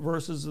first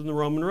verses in the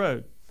Roman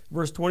Road.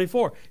 Verse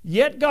 24.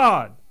 Yet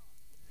God,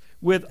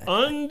 with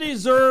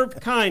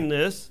undeserved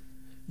kindness,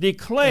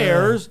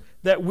 declares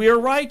that we are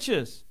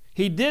righteous.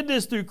 He did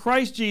this through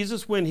Christ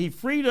Jesus when He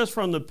freed us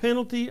from the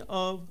penalty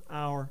of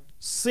our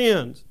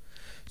sins.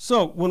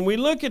 So when we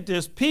look at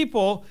this,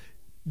 people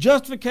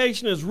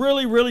Justification is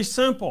really, really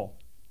simple.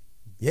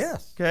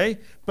 Yes. Okay?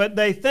 But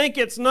they think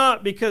it's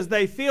not because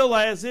they feel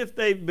as if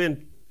they've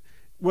been,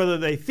 whether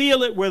they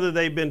feel it, whether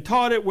they've been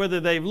taught it, whether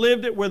they've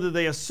lived it, whether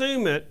they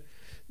assume it,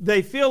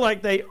 they feel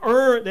like they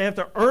have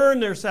to earn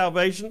their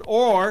salvation,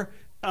 or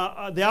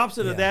the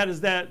opposite of that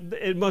is that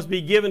it must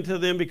be given to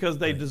them because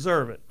they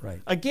deserve it.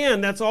 Right.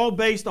 Again, that's all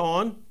based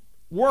on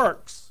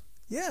works.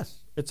 Yes.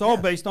 It's all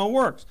based on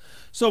works.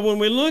 So when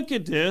we look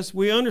at this,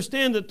 we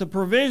understand that the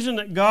provision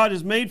that God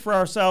has made for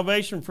our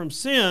salvation from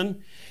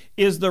sin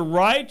is the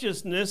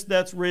righteousness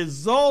that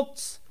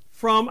results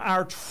from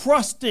our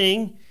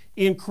trusting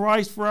in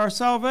Christ for our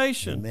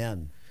salvation.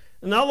 Amen.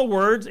 In other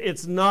words,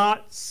 it's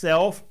not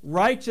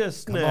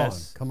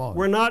self-righteousness. Come on.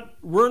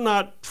 We're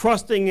not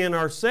trusting in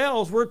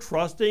ourselves, we're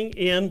trusting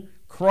in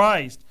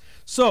Christ.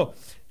 So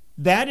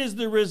that is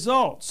the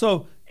result.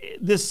 So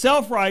this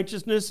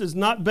self-righteousness is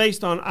not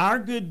based on our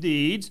good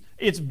deeds.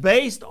 It's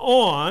based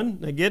on,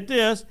 now get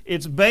this,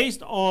 it's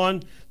based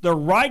on the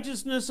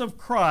righteousness of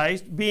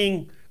Christ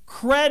being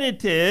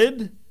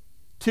credited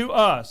to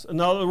us.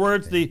 In other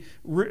words, the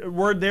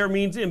word there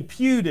means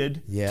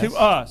imputed to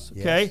us.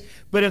 Okay? Yes.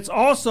 But it's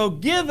also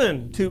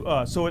given to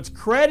us. So it's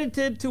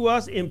credited to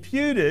us,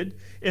 imputed.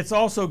 It's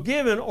also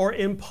given or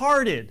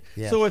imparted.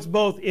 Yes. So it's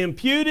both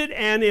imputed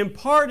and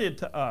imparted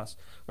to us.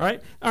 All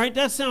right,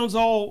 that sounds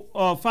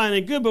all fine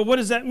and good, but what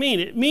does that mean?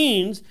 It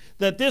means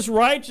that this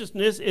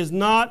righteousness is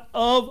not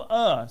of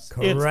us.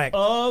 Correct.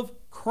 It's of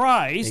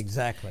Christ.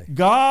 Exactly.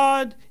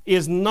 God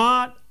is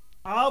not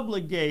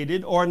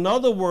obligated, or in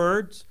other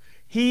words,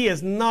 He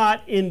is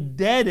not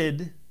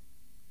indebted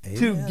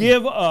to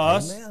give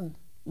us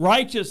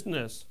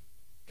righteousness.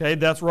 Okay,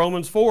 that's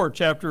Romans 4,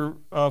 chapter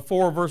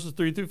 4, verses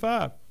 3 through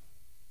 5.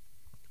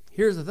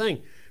 Here's the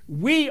thing.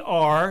 We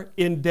are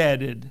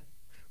indebted.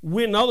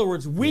 In other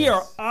words, we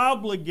are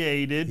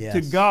obligated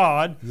to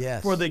God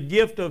for the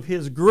gift of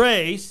His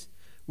grace,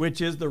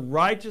 which is the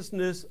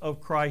righteousness of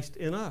Christ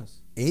in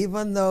us.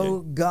 Even though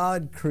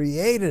God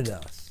created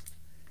us,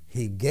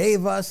 He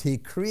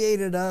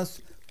created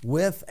us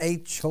with a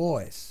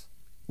choice.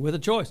 With a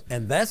choice.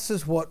 And this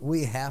is what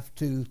we have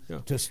to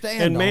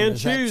stand and on. man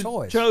is that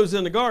choice. chose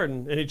in the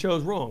garden, and he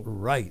chose wrong.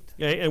 Right.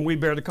 Okay? And we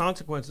bear the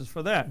consequences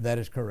for that. That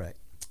is correct.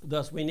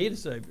 Thus, we need a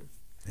Savior.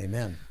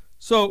 Amen.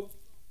 So,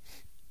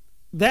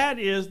 that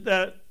is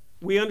that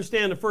we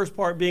understand the first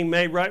part, being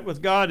made right with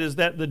God, is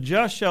that the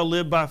just shall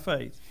live by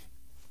faith.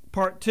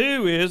 Part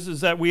 2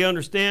 is that we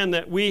understand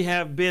that we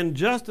have been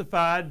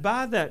justified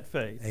by that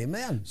faith.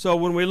 Amen. So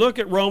when we look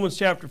at Romans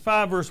chapter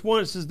 5, verse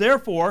 1, it says,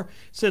 "Therefore,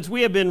 since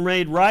we have been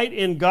made right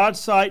in God's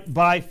sight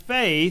by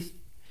faith,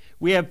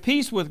 we have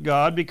peace with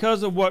God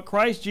because of what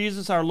Christ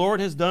Jesus our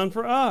Lord has done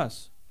for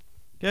us."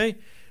 Okay?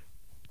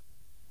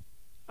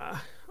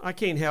 I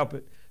can't help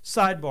it.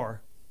 Sidebar.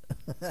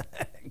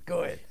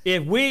 Go ahead.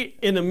 If we,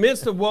 in the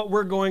midst of what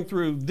we're going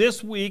through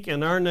this week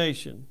in our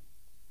nation,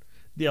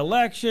 the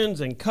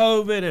elections and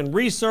COVID and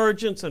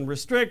resurgence and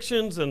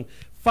restrictions and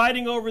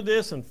fighting over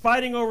this and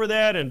fighting over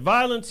that and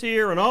violence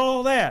here and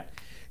all that,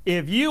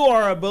 if you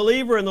are a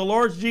believer in the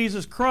Lord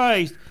Jesus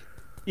Christ,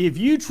 if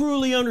you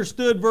truly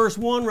understood verse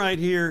 1 right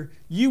here,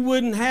 you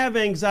wouldn't have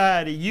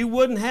anxiety, you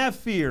wouldn't have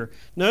fear.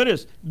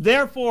 Notice,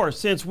 therefore,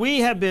 since we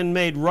have been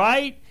made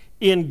right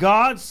in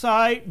God's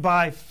sight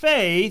by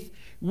faith,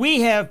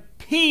 we have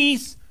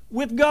peace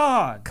with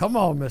God. Come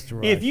on, Mr.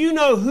 Rice. If you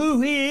know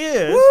who He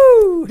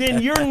is,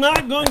 then you're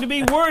not going to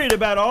be worried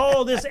about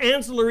all this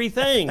ancillary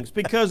things,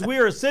 because we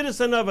are a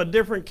citizen of a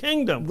different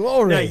kingdom.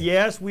 Glory. Now,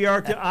 yes, we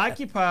are to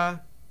occupy,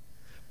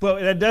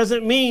 but that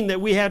doesn't mean that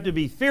we have to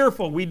be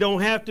fearful. We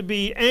don't have to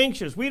be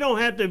anxious. We don't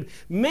have to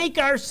make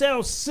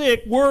ourselves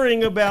sick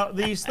worrying about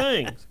these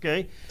things,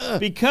 okay?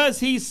 Because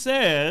He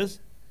says,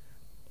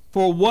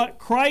 for what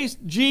Christ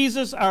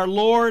Jesus our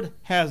Lord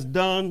has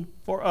done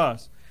for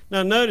us.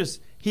 Now, notice,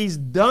 He's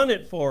done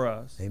it for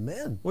us.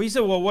 Amen. Well, you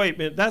said, well, wait a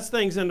minute, that's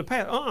things in the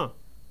past.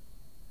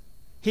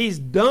 He's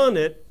done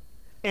it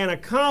and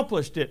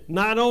accomplished it,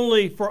 not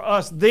only for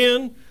us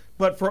then,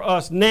 but for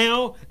us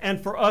now and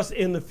for us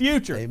in the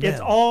future. Amen. It's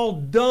all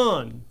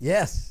done.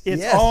 Yes.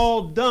 It's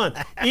all done.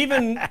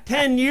 Even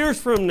 10 years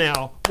from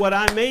now, what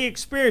I may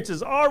experience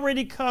is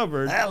already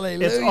covered.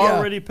 Hallelujah. It's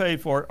already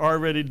paid for,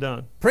 already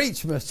done.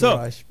 Preach, Mr. So,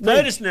 Rush. Preach.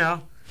 notice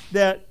now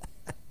that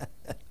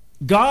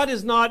God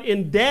is not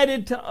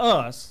indebted to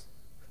us,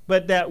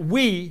 but that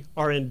we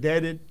are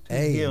indebted to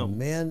Him.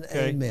 Amen.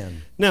 Okay?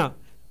 Amen. Now,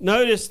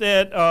 notice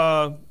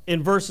that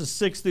in verses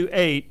 6 through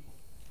 8,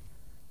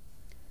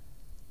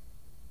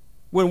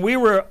 when we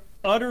were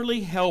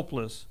utterly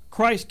helpless,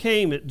 Christ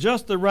came at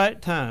just the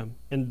right time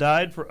and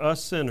died for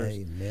us sinners.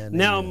 Amen.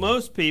 Now, Amen.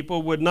 most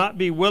people would not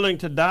be willing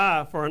to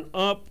die for an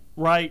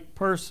upright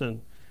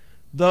person,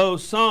 though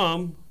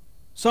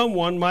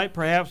someone might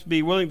perhaps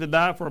be willing to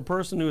die for a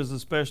person who is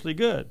especially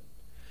good.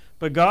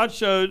 But God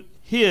showed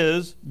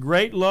His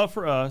great love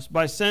for us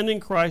by sending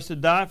Christ to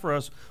die for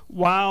us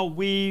while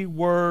we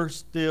were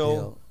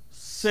still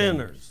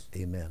sinners.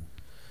 Amen.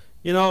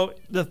 You know,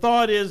 the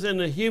thought is in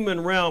the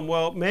human realm,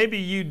 well, maybe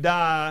you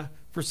die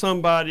for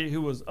somebody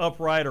who was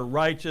upright or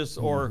righteous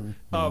or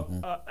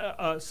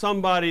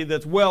somebody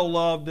that's well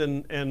loved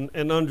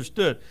and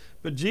understood.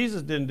 But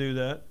Jesus didn't do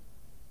that.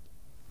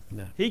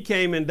 No. He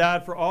came and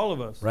died for all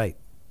of us. Right.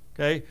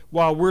 Okay,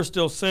 while we're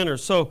still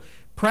sinners. So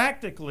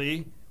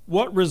practically,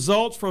 what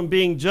results from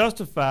being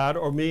justified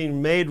or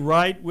being made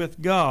right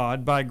with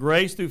God by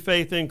grace through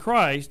faith in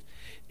Christ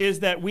is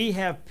that we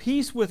have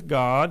peace with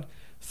God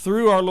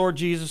through our Lord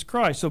Jesus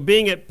Christ. So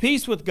being at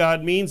peace with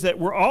God means that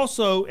we're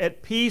also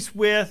at peace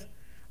with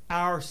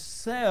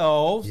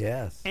ourselves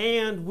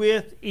and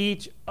with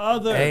each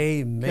other.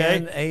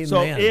 Amen. Okay? Amen.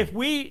 So if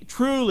we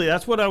truly,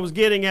 that's what I was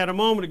getting at a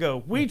moment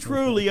ago, we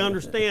truly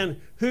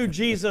understand who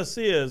Jesus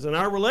is and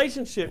our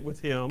relationship with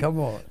Him, come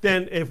on,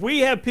 then if we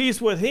have peace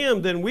with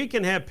Him, then we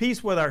can have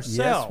peace with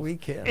ourselves. Yes, we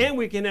can. And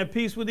we can have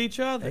peace with each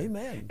other.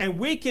 Amen. And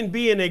we can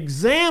be an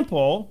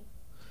example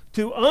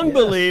to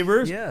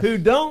unbelievers Yes. who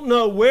don't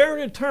know where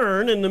to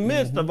turn in the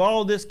midst of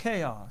all this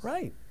chaos.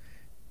 Right.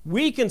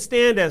 We can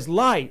stand as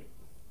light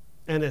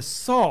and as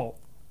salt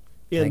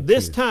in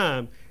this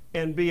time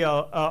and be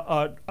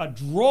a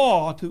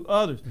draw to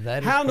others.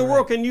 How in the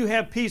world can you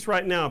have peace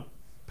right now,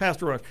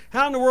 Pastor Rush?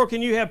 How in the world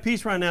can you have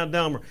peace right now,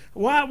 Delmer?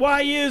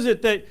 Why is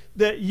it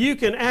that you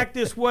can act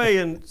this way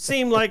and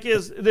seem like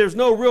there's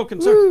no real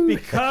concern?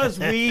 Because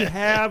we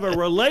have a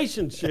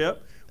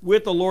relationship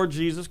with the Lord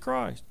Jesus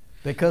Christ.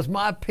 Because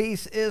my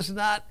peace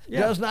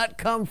does not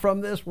come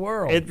from this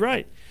world. It's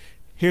right.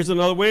 Here's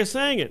another way of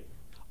saying it.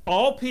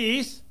 All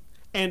peace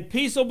and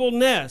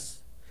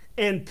peaceableness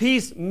and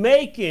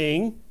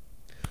peacemaking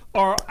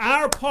are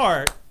our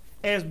part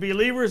as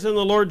believers in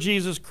the Lord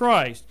Jesus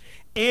Christ.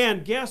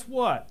 And guess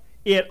what?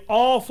 It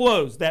all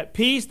flows. That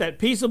peace, that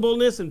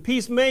peaceableness, and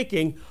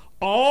peacemaking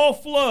all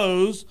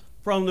flows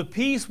from the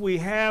peace we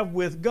have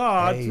with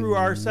God through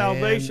our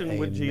salvation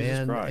with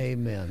Jesus Christ.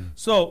 Amen.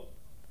 So,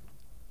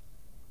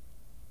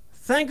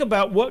 think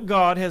about what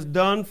God has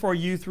done for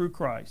you through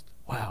Christ.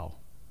 Wow.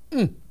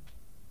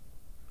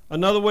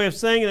 Another way of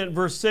saying it in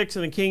verse 6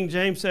 in the King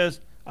James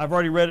says, I've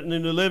already read it in the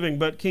New Living,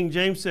 but King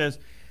James says,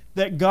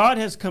 that God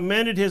has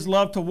commended His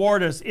love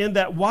toward us in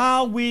that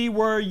while we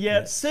were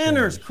yet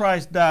sinners,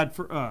 Christ died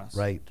for us.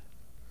 Right.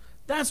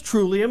 That's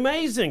truly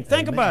amazing.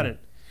 Think about it.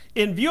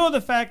 In view of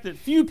the fact that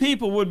few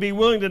people would be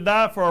willing to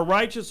die for a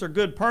righteous or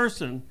good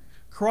person,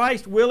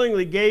 Christ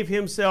willingly gave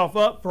Himself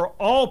up for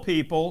all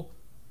people,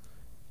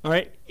 all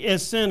right,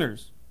 as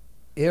sinners.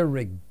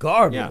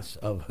 Irregardless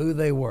of who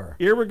they were.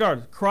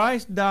 Irregardless.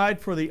 Christ died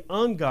for the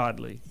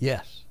ungodly.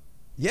 Yes.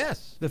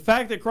 Yes. The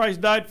fact that Christ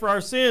died for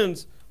our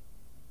sins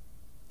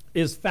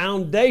is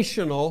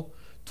foundational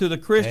to the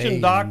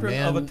Christian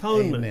doctrine of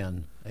atonement.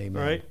 Amen.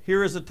 Amen. All right,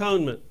 here is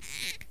atonement.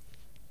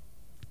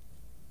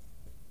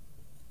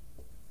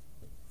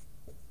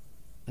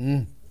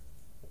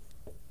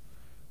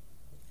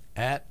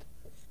 At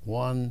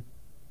one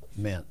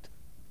meant.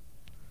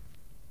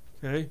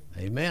 Okay.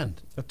 Amen.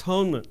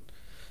 Atonement.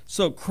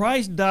 So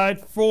Christ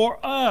died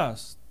for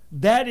us.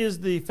 That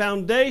is the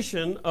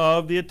foundation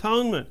of the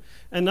atonement.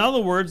 In other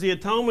words, the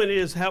atonement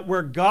is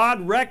where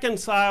God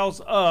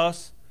reconciles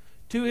us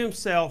to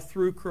Himself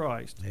through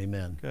Christ.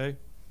 Amen. Okay.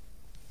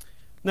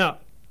 Now,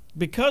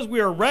 because we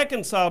are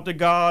reconciled to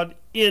God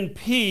in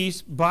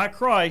peace by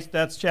Christ,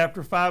 that's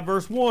chapter 5,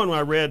 verse 1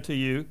 I read to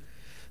you,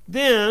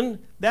 then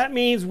that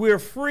means we're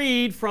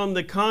freed from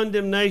the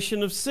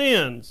condemnation of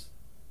sins.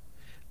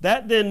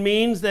 That then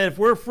means that if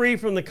we're free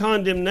from the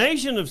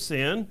condemnation of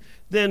sin,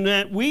 then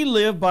that we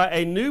live by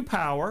a new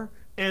power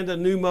and a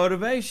new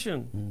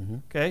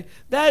motivation. Okay?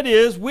 That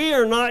is, we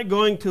are not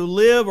going to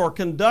live or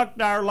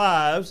conduct our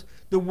lives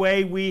the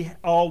way we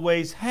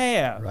always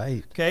have.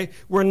 Right. Okay?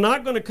 We're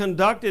not going to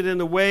conduct it in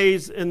the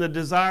ways and the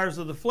desires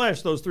of the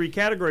flesh, those three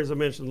categories I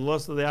mentioned, the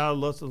lust of the eye, the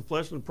lust of the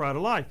flesh, and the pride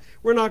of life.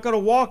 We're not going to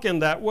walk in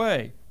that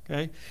way.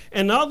 Okay?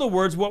 In other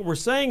words, what we're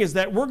saying is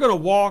that we're going to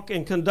walk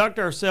and conduct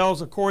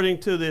ourselves according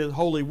to the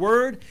Holy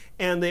Word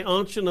and the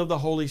unction of the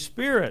Holy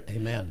Spirit.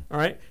 Amen. All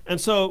right?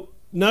 And so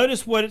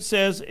notice what it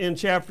says in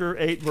chapter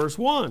 8, verse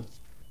 1.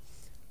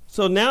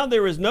 So now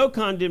there is no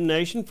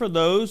condemnation for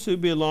those who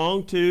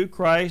belong to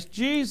Christ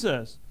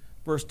Jesus.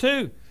 Verse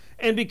 2.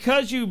 And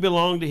because you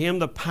belong to Him,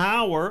 the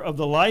power of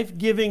the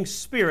life-giving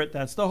Spirit,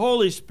 that's the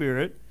Holy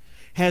Spirit,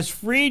 has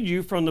freed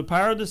you from the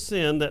power of the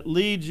sin that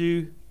leads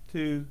you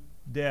to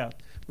death.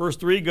 Verse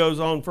 3 goes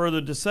on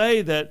further to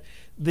say that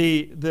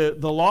the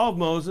law of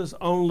Moses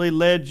only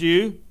led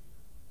you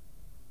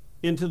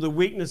into the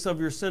weakness of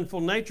your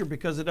sinful nature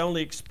because it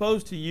only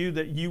exposed to you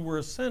that you were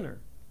a sinner.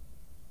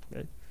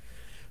 Okay?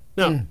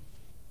 Now,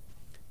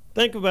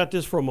 think about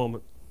this for a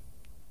moment.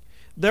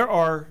 There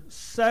are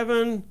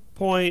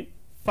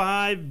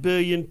 7.5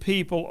 billion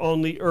people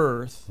on the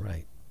earth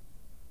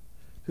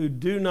who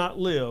do not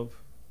live.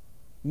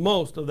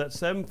 Most of that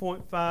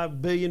 7.5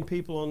 billion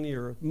people on the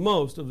earth,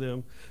 most of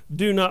them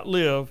do not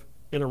live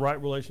in a right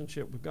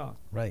relationship with God.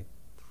 Right.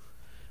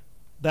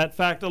 That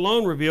fact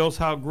alone reveals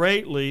how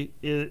greatly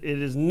it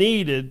is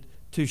needed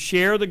to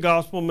share the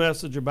gospel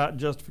message about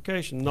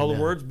justification. In other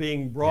words,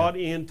 being brought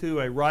into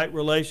a right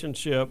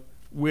relationship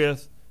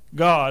with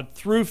God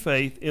through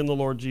faith in the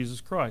Lord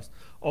Jesus Christ.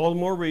 All the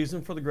more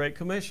reason for the Great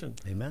Commission.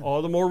 Amen.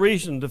 All the more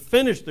reason to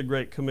finish the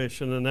Great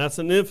Commission, and that's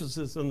an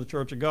emphasis in the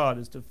Church of God,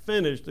 is to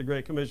finish the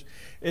Great Commission.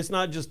 It's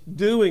not just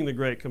doing the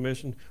Great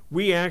Commission.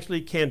 We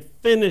actually can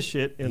finish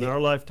it in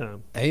our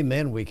lifetime.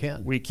 Amen, we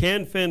can. We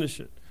can finish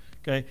it.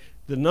 Okay?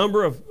 The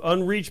number of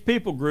unreached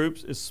people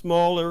groups is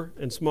smaller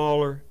and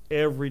smaller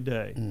every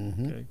day.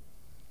 Okay?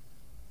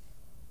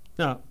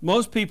 Now,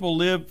 most people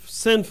live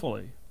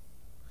sinfully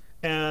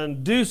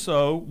and do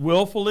so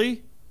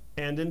willfully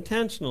and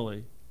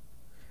intentionally.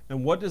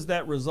 And what does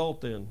that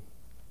result in?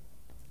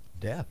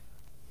 Death.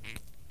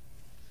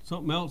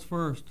 Something else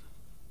first.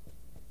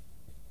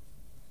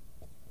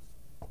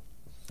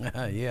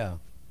 Yeah.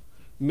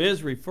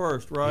 Misery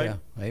first, right?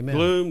 Yeah. Amen.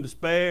 Gloom,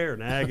 despair,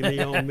 and agony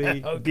on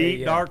me. Okay, Deep,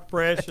 yeah. dark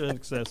depression,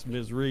 excessive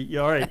misery.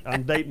 Yeah, all right,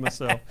 I'm dating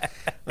myself.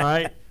 All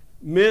right,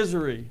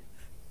 misery.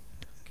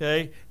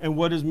 Okay, and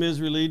what does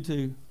misery lead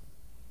to?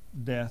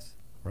 Death.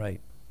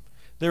 Right.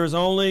 There is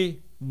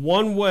only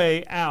one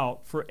way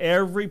out for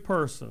every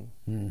person,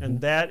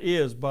 and that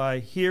is by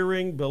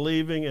hearing,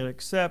 believing, and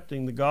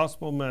accepting the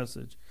gospel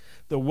message.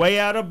 The way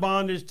out of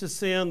bondage to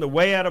sin, the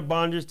way out of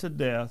bondage to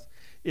death,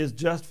 is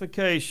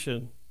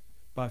justification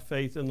by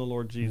faith in the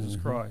Lord Jesus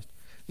Christ.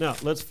 Now,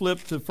 let's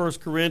flip to 1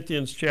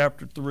 Corinthians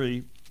chapter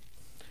 3.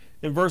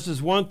 In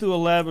verses 1 through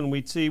 11,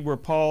 we see where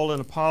Paul and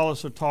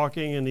Apollos are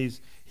talking, and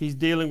he's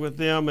dealing with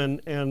them and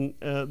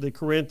the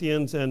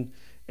Corinthians,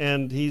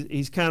 and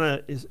he's kind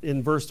of,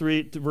 in verse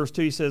 3 to verse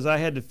 2, he says, I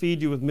had to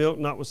feed you with milk,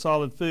 not with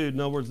solid food. In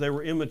other words, they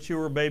were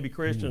immature baby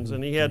Christians,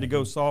 and he had to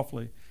go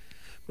softly.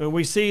 And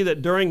we see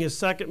that during his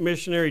second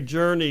missionary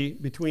journey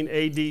between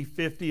AD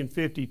 50 and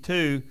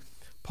 52,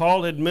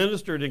 Paul had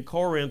ministered in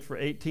Corinth for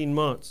 18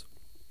 months.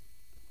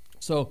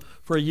 So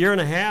for a year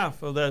and a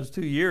half of those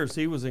 2 years,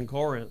 he was in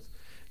Corinth.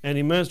 And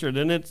he ministered,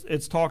 and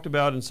it's talked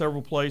about in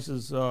several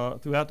places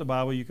throughout the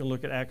Bible. You can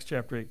look at Acts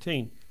chapter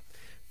 18.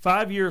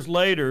 5 years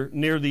later,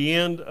 near the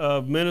end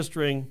of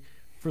ministering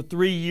for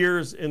 3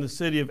 years in the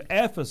city of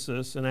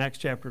Ephesus, in Acts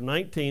chapter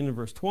 19 and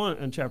verse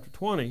 20, and chapter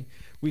 20,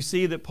 we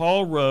see that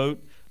Paul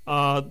wrote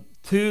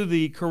to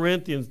the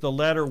Corinthians the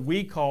letter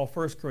we call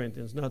 1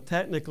 Corinthians. Now,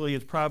 technically,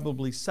 it's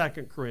probably 2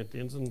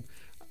 Corinthians, and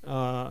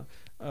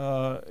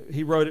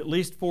he wrote at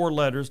least 4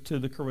 letters to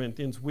the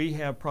Corinthians. We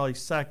have probably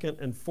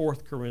 2nd and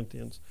 4th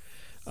Corinthians,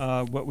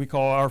 what we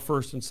call our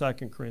 1st and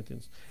 2nd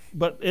Corinthians.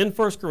 But in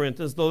 1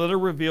 Corinthians, the letter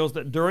reveals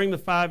that during the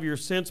 5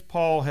 years since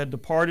Paul had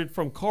departed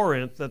from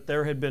Corinth, that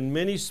there had been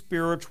many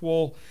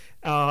spiritual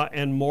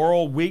and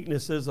moral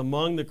weaknesses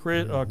among the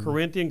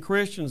Corinthian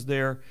Christians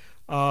there,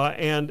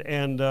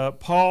 and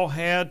Paul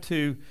had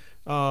to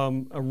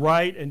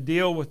write and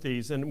deal with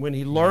these. And when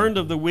he learned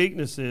of the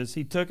weaknesses,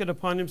 he took it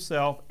upon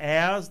himself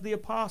as the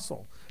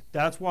apostle.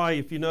 That's why,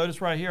 if you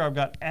notice right here, I've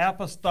got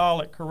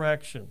apostolic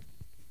correction.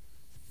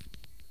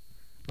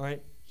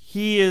 Right?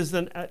 He is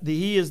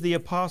the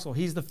apostle.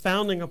 He's the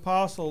founding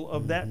apostle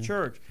of that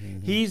church.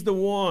 He's the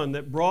one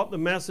that brought the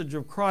message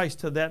of Christ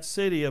to that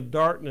city of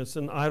darkness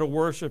and idol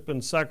worship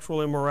and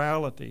sexual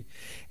immorality.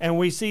 And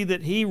we see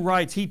that he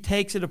writes, he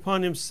takes it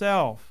upon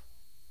himself.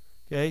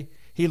 Okay?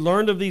 He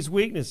learned of these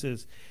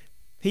weaknesses.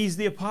 He's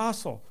the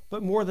apostle.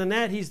 But more than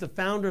that, he's the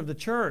founder of the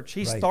church.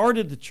 He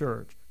started the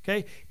church.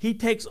 Okay? He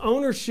takes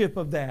ownership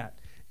of that.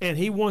 And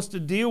he wants to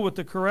deal with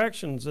the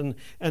corrections and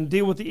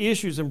deal with the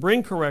issues and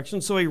bring correction.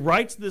 So he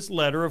writes this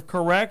letter of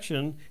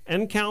correction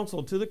and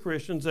counsel to the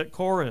Christians at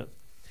Corinth.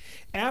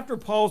 After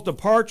Paul's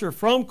departure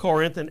from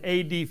Corinth in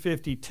AD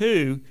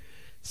 52,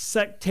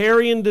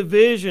 sectarian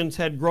divisions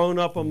had grown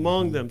up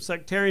among them.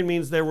 Sectarian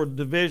means there were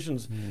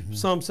divisions.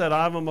 Some said,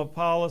 I'm of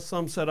Apollos.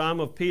 Some said,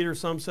 I'm of Peter.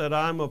 Some said,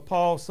 I'm of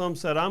Paul. Some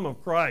said, I'm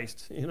of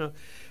Christ.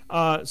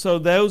 So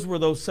those were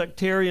those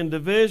sectarian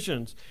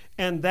divisions.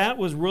 And that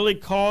was really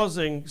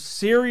causing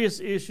serious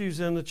issues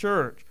in the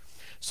church.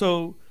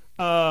 So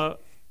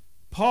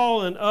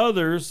Paul and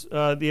others,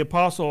 the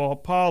Apostle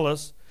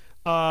Apollos,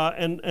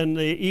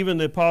 even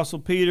the Apostle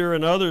Peter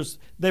and others,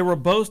 they were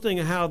boasting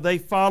how they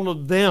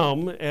followed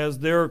them as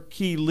their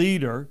key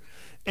leader.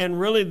 And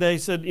really they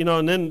said,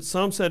 and then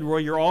some said,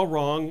 well, you're all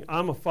wrong.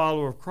 I'm a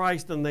follower of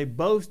Christ. And they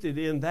boasted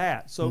in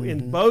that. So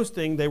in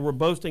boasting, they were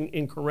boasting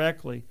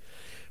incorrectly.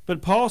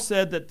 But Paul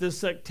said that this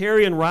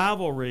sectarian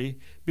rivalry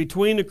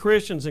between the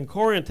Christians in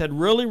Corinth had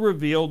really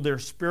revealed their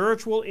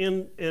spiritual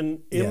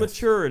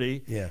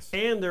immaturity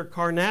and their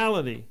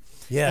carnality.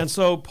 And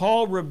so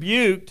Paul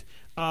rebuked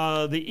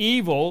the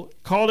evil,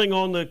 calling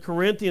on the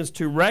Corinthians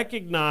to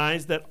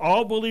recognize that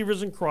all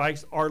believers in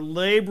Christ are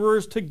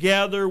laborers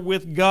together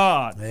with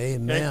God.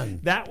 Amen. Okay?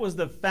 That was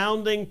the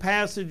founding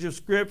passage of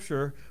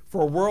Scripture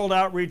for World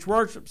Outreach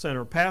Worship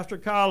Center. Pastor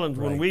Collins,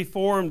 when we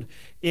formed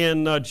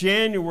in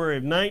January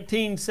of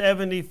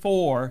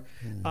 1974,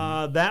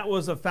 that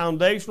was a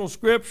foundational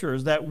scripture,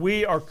 is that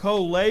we are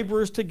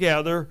co-laborers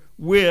together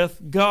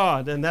with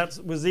God. And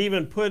that was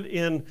even put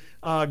in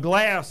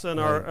glass in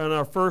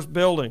our first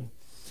building.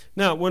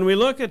 Now, when we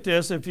look at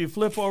this, if you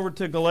flip over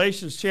to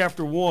Galatians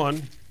chapter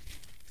 1,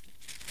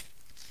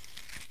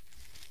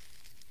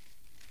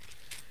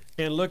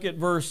 and look at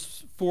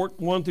verse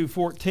 1 through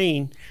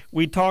 14,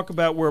 we talk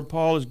about where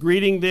Paul is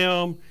greeting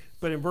them.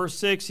 But in verse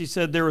 6, he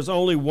said there is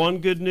only one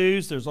good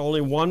news. There's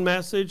only one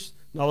message.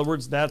 In other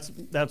words, that's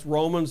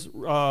Romans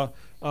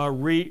in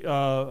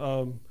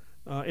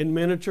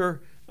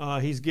miniature.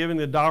 He's giving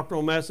the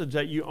doctrinal message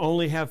that you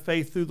only have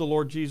faith through the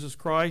Lord Jesus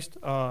Christ,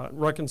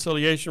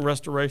 reconciliation,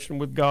 restoration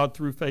with God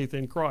through faith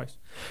in Christ.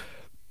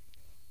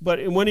 But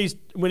in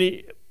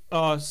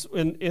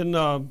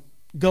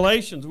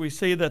Galatians, we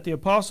see that the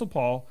Apostle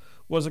Paul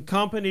was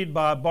accompanied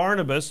by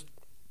Barnabas,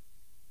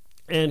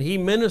 and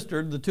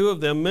the two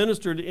of them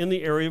ministered in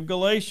the area of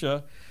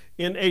Galatia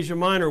in Asia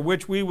Minor,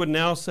 which we would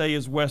now say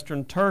is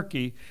Western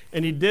Turkey.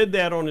 And he did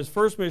that on his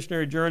first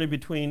missionary journey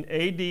between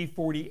AD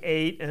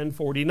 48 and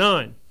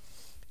 49.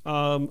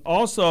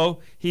 Also,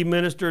 he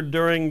ministered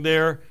during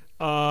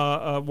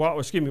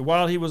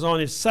while he was on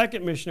his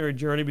second missionary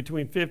journey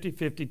between 50 and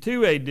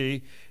 52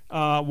 AD.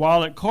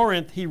 While at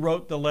Corinth, he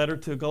wrote the letter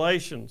to the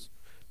Galatians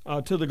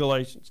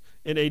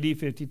in AD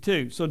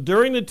 52. So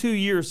during the 2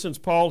 years since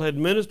Paul had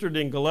ministered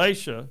in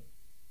Galatia,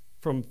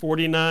 from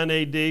 49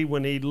 AD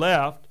when he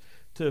left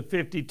to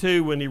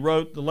 52 when he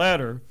wrote the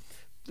letter,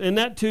 in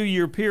that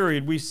 2-year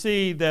period, we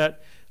see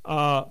that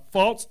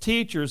false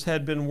teachers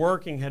had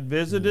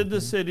visited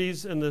the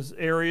cities and the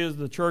areas,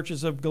 the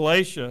churches of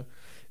Galatia,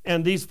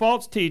 and these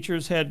false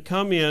teachers had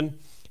come in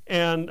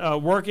and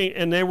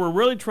and they were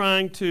really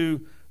trying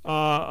to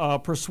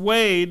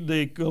persuade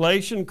the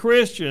Galatian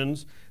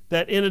Christians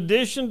that in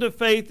addition to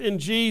faith in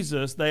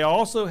Jesus, they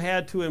also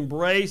had to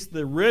embrace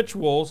the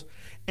rituals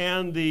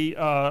and the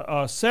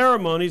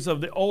ceremonies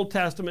of the Old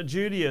Testament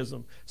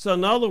Judaism. So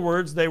in other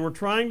words, they were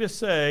trying to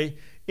say,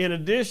 in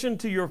addition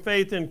to your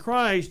faith in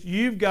Christ,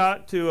 you've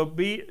got to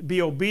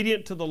be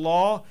obedient to the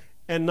law,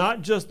 and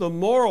not just the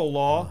moral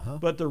law,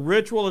 but the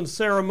ritual and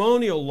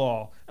ceremonial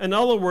law. In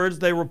other words,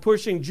 they were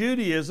pushing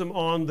Judaism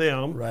on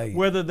them,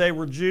 whether they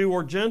were Jew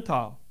or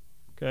Gentile.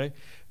 Okay?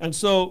 And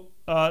so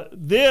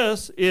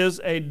this is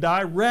a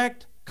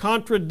direct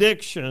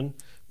contradiction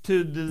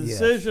to the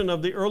decision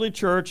of the early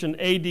church in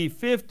AD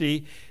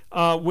 50,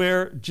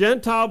 where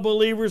Gentile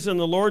believers in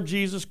the Lord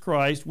Jesus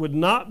Christ would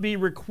not be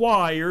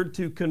required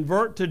to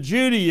convert to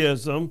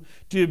Judaism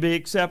to be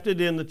accepted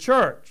in the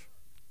church.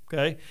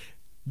 Okay?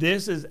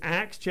 This is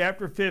Acts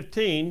chapter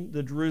 15,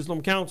 the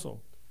Jerusalem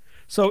Council.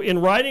 So in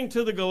writing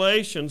to the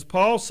Galatians,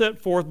 Paul set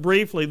forth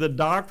briefly the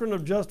doctrine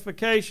of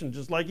justification,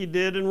 just like he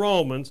did in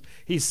Romans.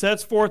 He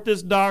sets forth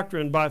this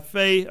doctrine by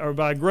faith or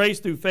by grace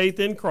through faith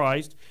in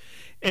Christ.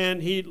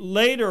 And he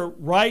later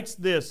writes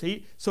this.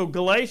 So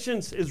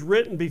Galatians is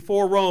written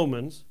before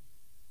Romans.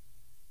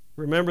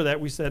 Remember that,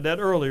 we said that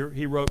earlier.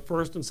 He wrote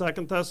 1st and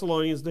 2nd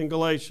Thessalonians, then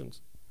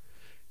Galatians.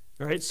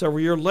 All right, several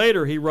years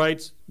later, he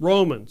writes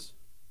Romans.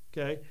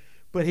 Okay,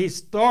 but he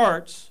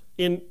starts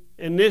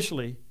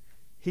initially.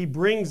 He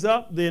brings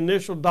up the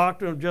initial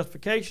doctrine of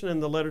justification in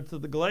the letter to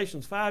the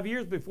Galatians 5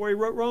 years before he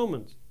wrote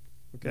Romans.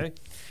 Okay,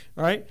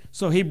 all right.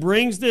 So he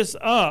brings this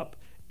up.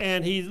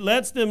 And he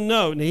lets them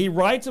know, and he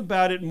writes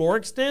about it more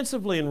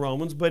extensively in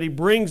Romans, but he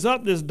brings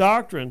up this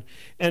doctrine,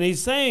 and he's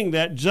saying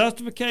that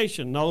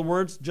justification, in other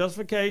words,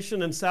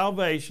 justification and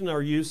salvation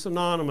are used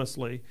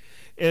synonymously,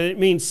 and it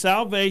means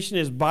salvation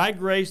is by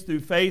grace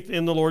through faith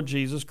in the Lord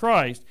Jesus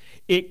Christ.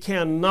 It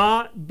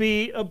cannot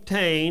be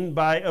obtained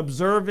by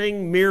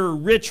observing mere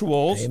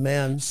rituals,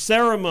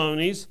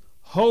 ceremonies,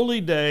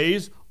 holy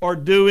days, or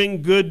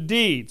doing good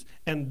deeds.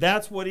 And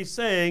that's what he's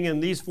saying in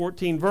these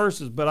 14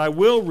 verses, but I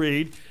will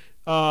read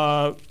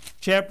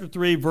chapter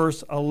 3,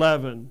 verse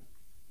 11.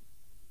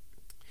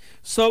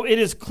 So it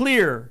is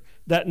clear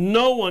that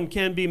no one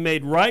can be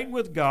made right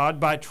with God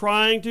by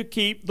trying to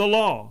keep the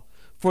law.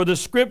 For the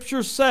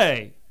scriptures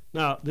say,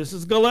 now this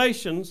is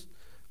Galatians,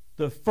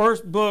 the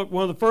first book,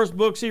 one of the first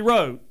books he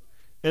wrote,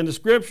 and the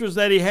scriptures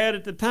that he had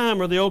at the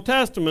time are the Old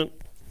Testament.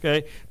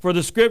 Okay, for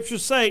the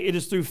scriptures say it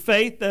is through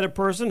faith that a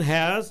person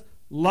has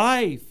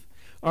life.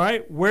 All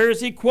right, where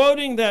is he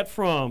quoting that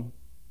from?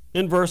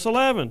 In verse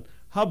 11.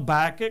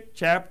 Habakkuk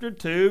chapter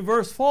 2,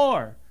 verse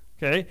 4.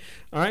 Okay,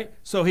 all right.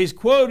 So he's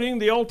quoting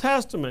the Old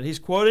Testament. He's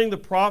quoting the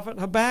prophet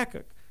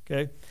Habakkuk.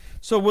 Okay,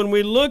 so when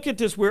we look at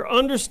this, we're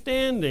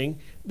understanding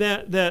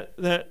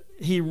that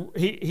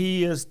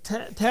he is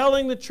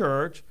telling the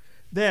church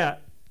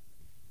that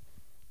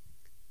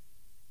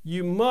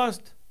you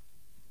must,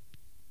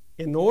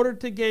 in order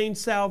to gain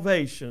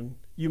salvation,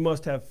 you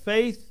must have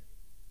faith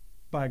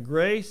by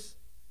grace.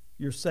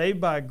 You're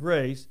saved by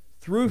grace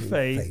through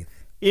faith.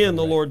 In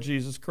the Lord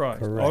Jesus Christ.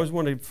 Correct. I always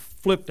want to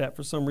flip that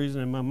for some reason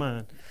in my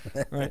mind.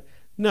 Right?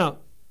 Now,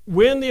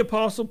 when the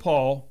Apostle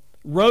Paul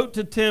wrote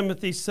to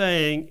Timothy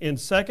saying in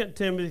 2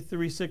 Timothy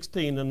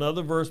 3:16,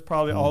 another verse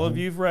probably all of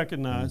you have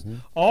recognized,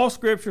 all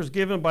Scripture is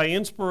given by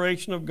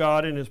inspiration of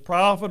God and is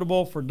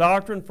profitable for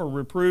doctrine, for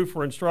reproof,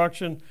 for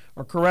instruction,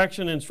 or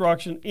correction,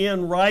 instruction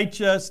in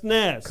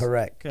righteousness.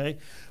 Correct. Okay?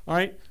 All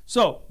right?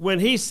 So, when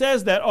he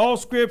says that all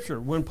Scripture,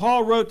 when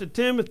Paul wrote to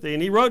Timothy,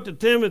 and he wrote to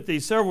Timothy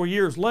several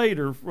years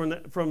later from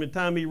the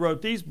time he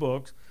wrote these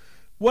books,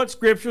 what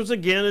scriptures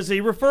again is he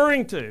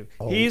referring to?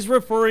 He's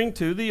referring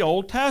to the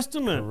Old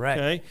Testament. Correct.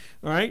 Okay?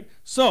 All right?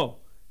 So,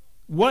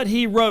 what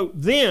he wrote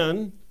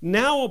then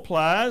now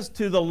applies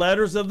to the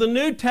letters of the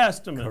New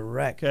Testament.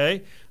 Correct.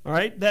 Okay? All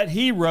right? That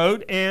he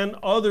wrote and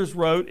others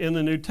wrote in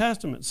the New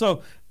Testament.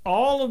 So,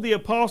 all of the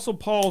Apostle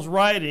Paul's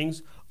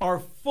writings are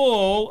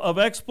full of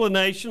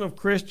explanation of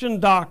Christian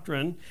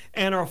doctrine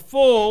and are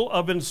full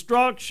of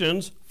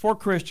instructions for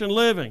Christian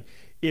living.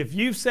 If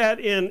you've sat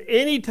in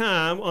any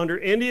time under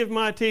any of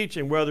my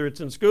teaching, whether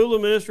it's in School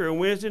of Ministry or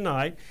Wednesday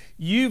night,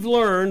 you've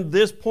learned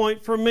this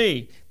point from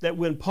me, that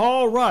when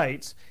Paul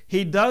writes,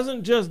 he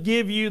doesn't just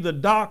give you the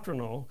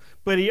doctrinal,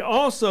 but he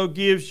also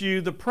gives you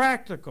the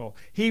practical.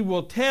 He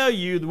will tell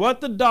you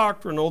what the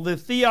doctrinal, the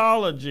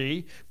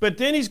theology, but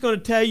then he's going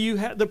to tell you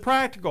the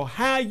practical,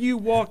 how you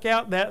walk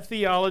out that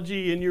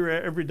theology in your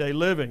everyday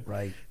living.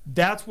 Right.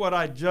 That's what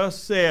I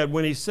just said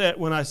when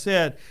I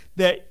said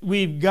that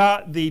we've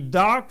got the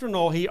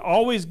doctrinal. He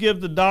always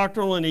gives the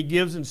doctrinal and he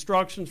gives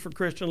instructions for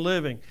Christian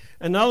living.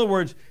 In other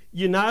words,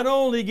 you not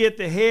only get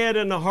the head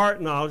and the heart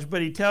knowledge,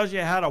 but he tells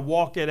you how to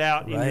walk it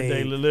out in your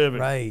daily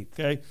living. Right.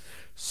 Okay.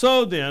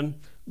 So then,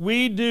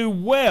 we do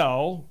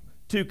well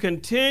to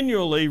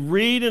continually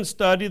read and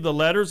study the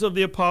letters of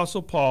the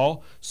Apostle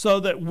Paul so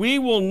that we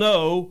will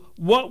know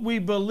what we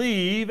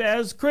believe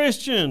as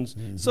Christians.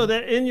 Mm-hmm. So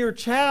that in your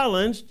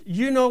challenge,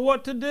 you know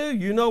what to do,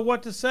 you know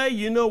what to say,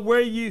 you know where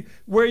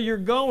you're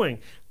going.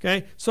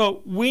 Okay?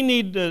 So we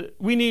need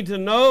to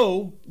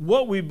know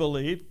what we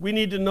believe, we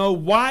need to know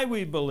why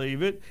we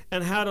believe it,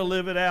 and how to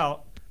live it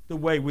out the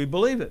way we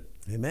believe it.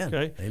 Amen.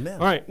 Okay? Amen.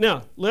 All right,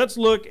 now let's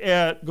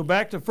go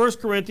back to 1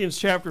 Corinthians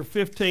chapter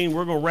 15.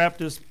 We're going to wrap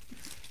this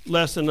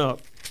lesson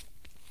up.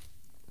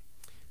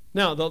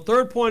 Now, the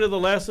third point of the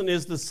lesson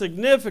is the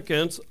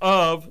significance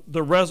of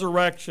the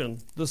resurrection.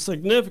 The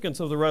significance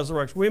of the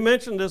resurrection. We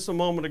mentioned this a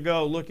moment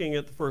ago looking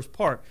at the first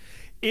part.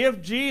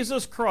 If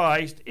Jesus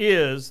Christ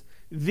is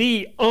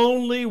the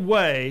only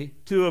way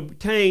to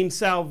obtain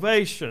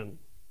salvation,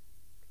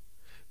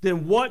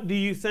 then what do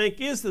you think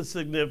is the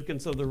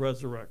significance of the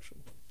resurrection?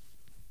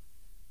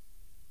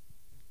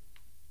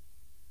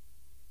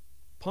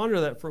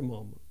 Ponder that for a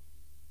moment.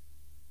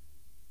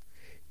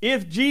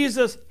 If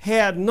Jesus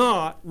had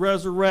not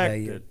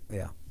resurrected,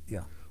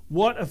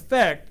 what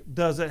effect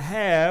does it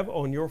have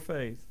on your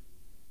faith?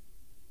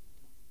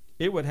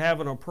 It would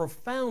have a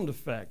profound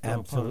effect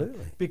upon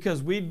it,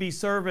 because we'd be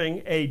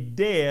serving a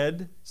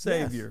dead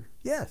Savior.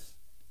 Yes.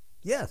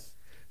 Yes.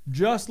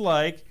 Just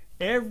like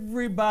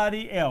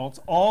everybody else,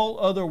 all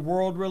other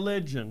world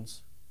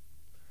religions,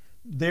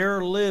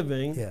 they're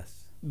living.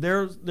 Yes.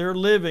 They're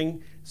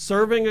living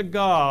serving a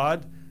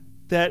God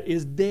that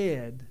is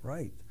dead.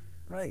 Right.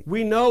 Right.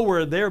 We know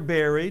where they're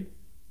buried.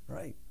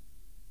 Right.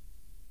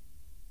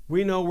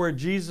 We know where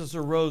Jesus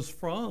arose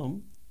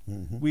from.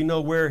 Mm-hmm. We know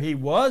where he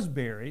was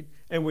buried,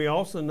 and we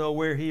also know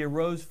where he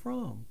arose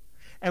from.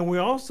 And we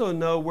also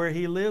know where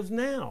he lives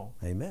now.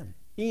 Amen.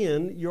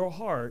 In your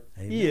heart.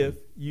 Amen. If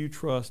you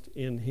trust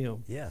in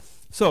him.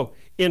 Yes. So,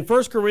 in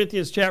 1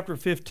 Corinthians chapter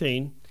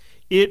 15,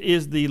 it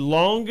is the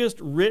longest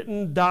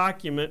written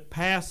document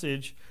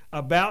passage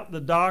about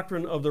the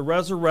doctrine of the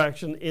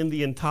resurrection in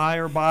the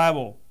entire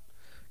Bible.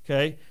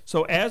 Okay?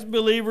 So as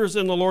believers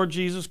in the Lord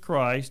Jesus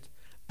Christ,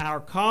 our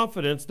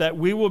confidence that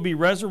we will be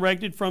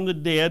resurrected from the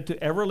dead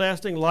to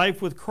everlasting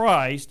life with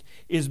Christ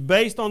is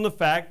based on the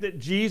fact that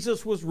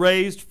Jesus was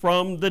raised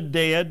from the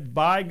dead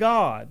by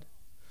God.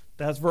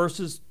 That's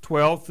verses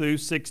 12 through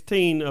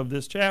 16 of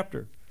this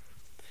chapter.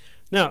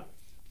 Now,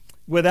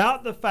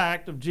 without the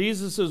fact of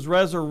Jesus'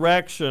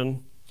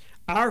 resurrection,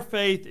 our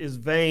faith is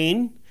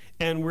vain,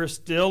 and we're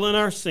still in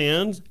our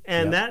sins,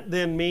 and that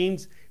then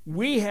means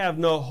we have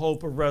no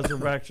hope of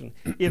resurrection.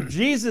 If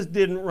Jesus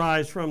didn't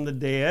rise from the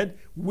dead,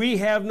 we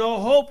have no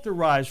hope to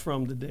rise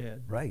from the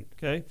dead. Right.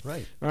 Okay?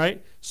 Right. All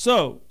right?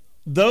 So,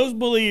 those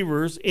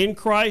believers in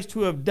Christ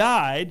who have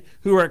died,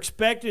 who are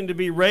expecting to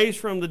be raised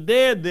from the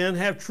dead, then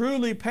have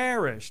truly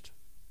perished.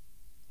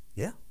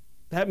 Yeah.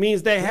 That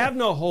means they have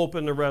no hope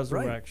in the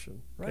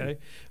resurrection. Right. Okay?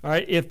 All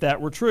right, if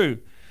that were true.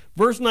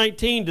 Verse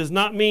 19 does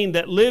not mean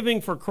that living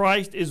for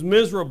Christ is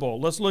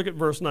miserable. Let's look at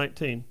verse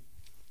 19.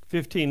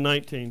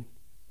 15:19.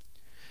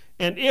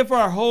 And if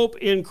our hope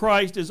in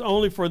Christ is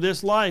only for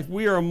this life,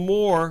 we are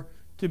more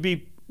to be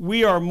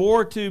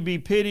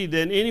pitied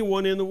than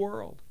anyone in the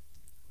world.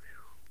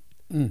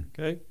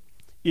 Okay?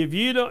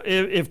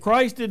 If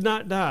Christ did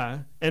not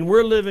die and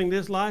we're living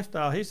this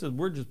lifestyle, he says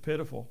we're just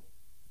pitiful.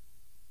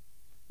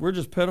 We're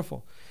just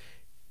pitiful.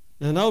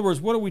 In other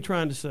words, what are we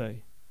trying to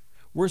say?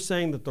 We're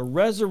saying that the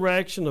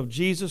resurrection of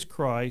Jesus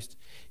Christ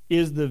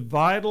is the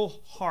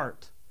vital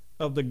heart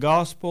of the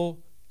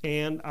gospel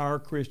and our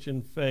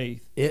Christian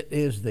faith. It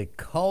is the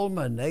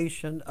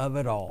culmination of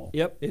it all.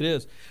 Yep, it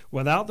is.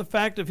 Without the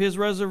fact of his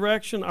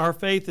resurrection, our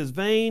faith is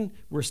vain.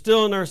 We're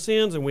still in our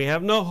sins and we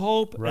have no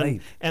hope.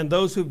 Right. And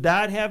those who've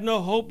died have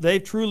no hope.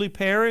 They've truly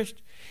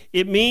perished.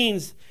 It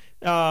means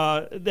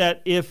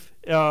that if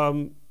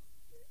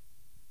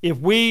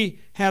we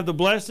have the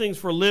blessings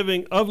for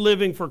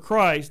living for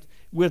Christ,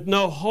 with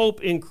no hope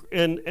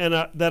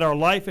that our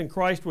life in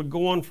Christ would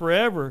go on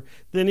forever,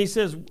 then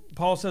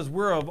Paul says,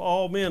 we're of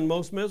all men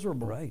most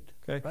miserable. Right.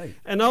 Okay. Right.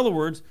 In other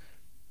words,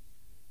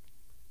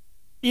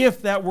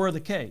 if that were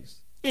the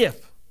case,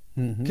 if,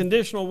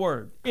 conditional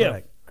word,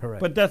 Correct. if.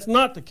 Correct. But that's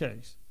not the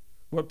case.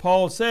 What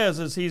Paul says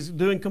is he's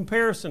doing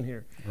comparison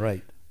here.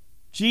 Right.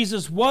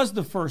 Jesus was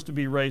the first to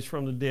be raised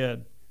from the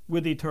dead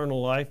with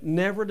eternal life,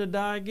 never to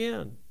die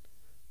again.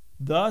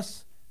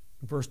 Thus,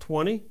 in verse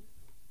 20,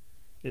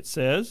 it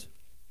says,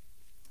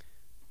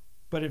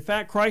 but in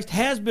fact, Christ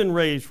has been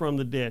raised from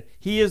the dead.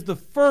 He is the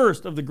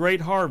first of the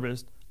great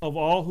harvest of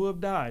all who have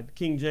died.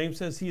 King James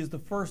says he is the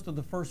first of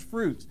the first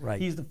fruits.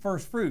 Right. He's the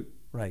first fruit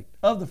Right.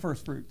 of the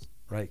first fruits.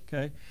 Right.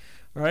 Okay?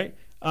 All right?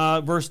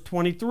 Verse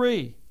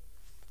 23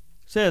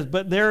 says,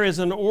 but there is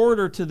an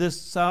order to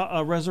this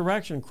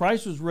resurrection.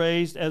 Christ was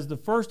raised as the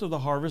first of the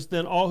harvest,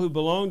 then all who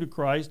belong to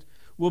Christ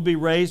will be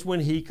raised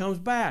when he comes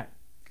back.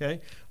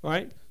 Okay? All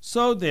right?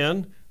 So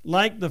then,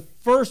 like the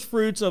first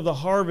fruits of the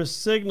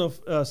harvest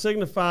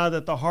signify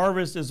that the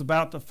harvest is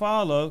about to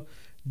follow,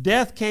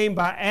 death came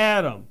by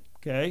Adam,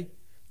 okay?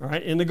 All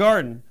right, in the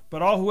garden.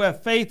 But all who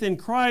have faith in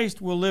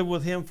Christ will live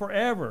with him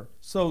forever.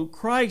 So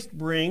Christ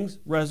brings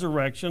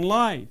resurrection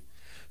life.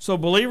 So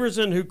believers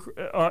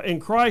in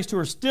Christ who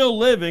are still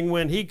living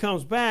when he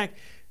comes back,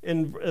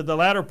 in the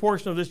latter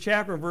portion of this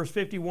chapter, verse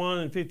 51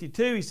 and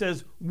 52, he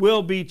says,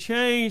 will be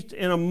changed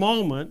in a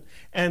moment,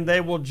 and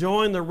they will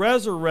join the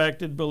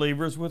resurrected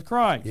believers with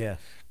Christ. Yes.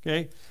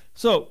 Okay?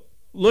 So,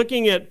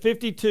 looking at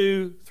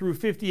 52 through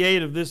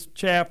 58 of this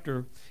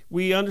chapter,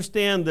 we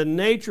understand the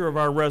nature of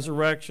our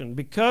resurrection.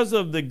 Because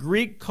of the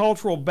Greek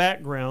cultural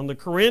background, the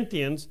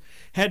Corinthians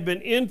had been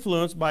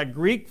influenced by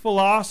Greek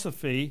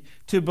philosophy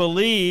to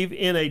believe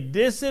in a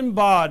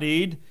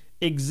disembodied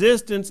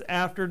existence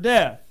after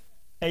death.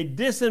 A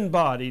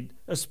disembodied,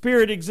 a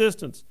spirit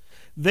existence.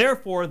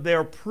 Therefore,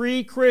 their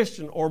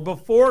pre-Christian or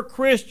before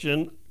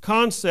Christian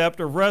concept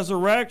of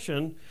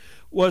resurrection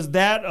was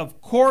that of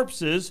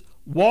corpses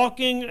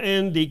walking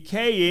in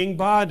decaying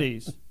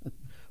bodies.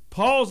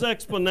 Paul's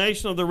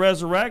explanation of the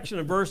resurrection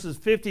in verses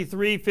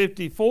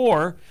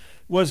 53-54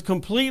 was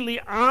completely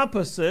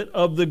opposite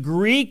of the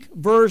Greek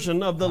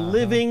version of the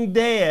living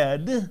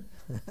dead.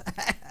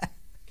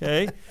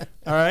 Okay,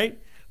 all right?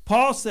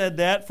 Paul said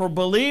that for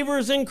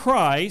believers in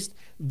Christ,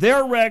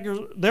 their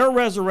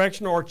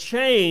resurrection or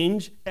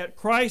change at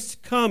Christ's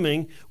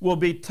coming will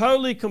be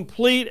totally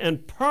complete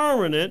and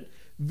permanent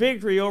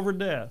victory over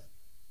death.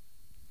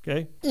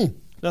 Okay?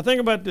 Now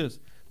think about this.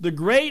 The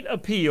great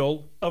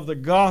appeal of the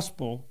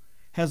gospel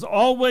has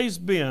always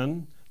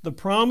been the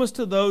promise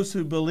to those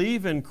who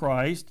believe in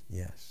Christ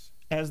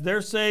as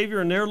their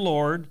Savior and their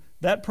Lord.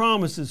 That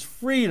promise is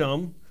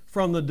freedom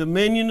from the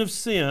dominion of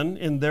sin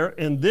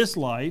in this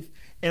life,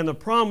 and the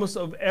promise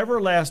of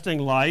everlasting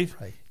life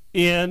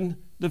in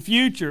the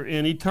future,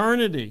 in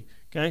eternity.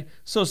 Okay?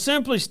 So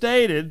simply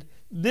stated,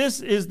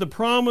 this is the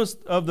promise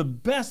of the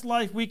best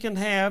life we can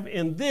have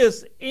in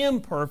this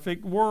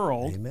imperfect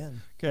world.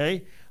 Amen.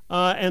 Okay?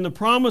 And the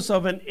promise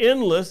of an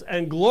endless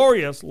and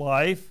glorious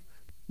life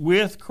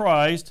with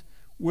Christ,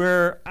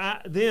 where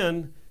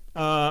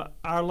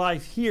our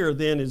life here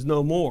then is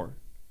no more.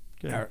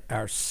 Okay?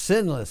 Our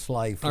sinless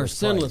life. Our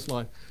sinless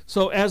life.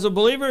 So as a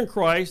believer in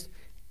Christ,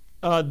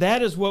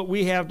 that is what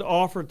we have to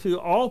offer to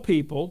all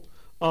people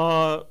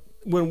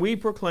when we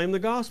proclaim the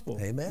gospel.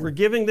 Amen. We're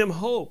giving them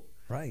hope.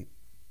 Right.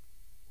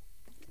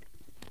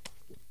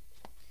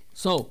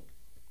 So,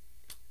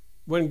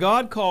 when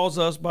God calls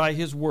us by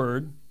his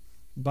word,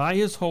 by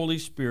his Holy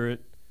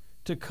Spirit,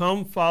 to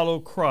come follow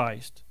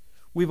Christ,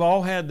 we've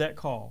all had that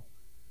call.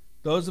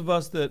 Those of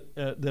us that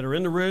are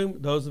in the room,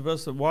 those of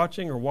us that are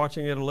watching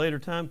at a later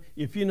time,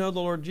 if you know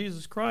the Lord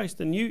Jesus Christ,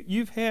 then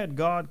you've had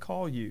God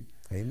call you.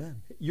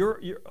 Amen.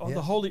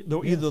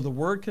 Either the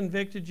Word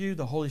convicted you,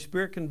 the Holy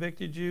Spirit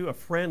convicted you, a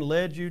friend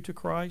led you to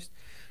Christ.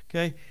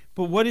 Okay,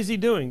 but what is he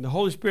doing? The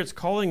Holy Spirit's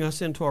calling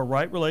us into a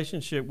right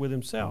relationship with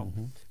himself.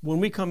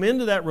 When we come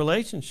into that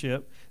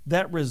relationship,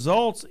 that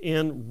results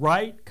in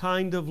right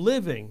kind of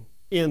living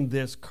in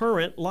this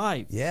current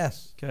life.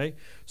 Yes. Okay,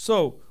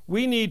 so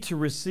we need to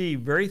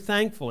receive very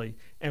thankfully,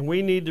 and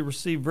we need to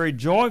receive very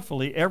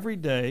joyfully every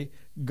day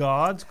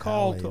God's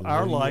call to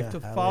our life to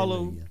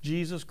follow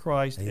Jesus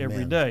Christ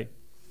every day.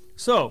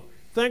 So,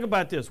 think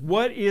about this.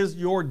 What is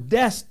your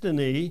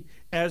destiny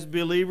as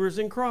believers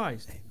in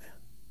Christ? Amen.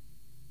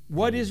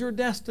 What is your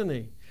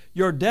destiny?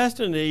 Your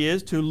destiny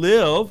is to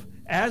live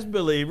as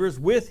believers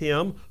with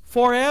him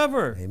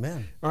forever.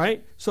 Amen. All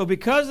right? So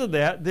because of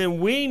that, then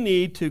we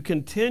need to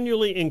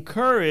continually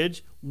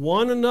encourage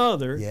one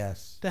another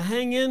to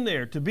hang in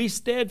there, to be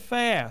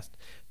steadfast,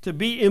 to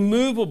be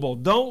immovable.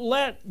 Don't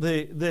let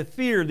the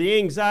fear, the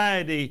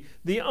anxiety,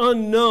 the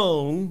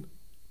unknown,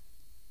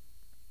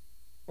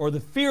 or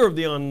the fear of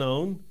the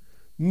unknown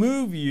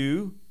move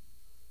you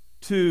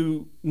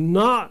to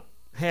not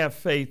have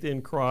faith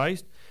in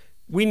Christ.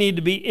 We need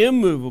to be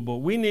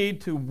immovable. We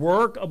need to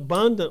work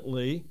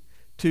abundantly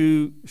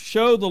to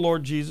show the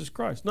Lord Jesus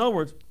Christ. In other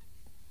words,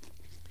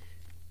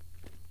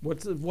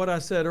 what I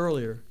said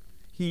earlier,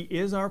 He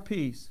is our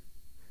peace.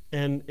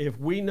 And if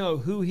we know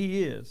who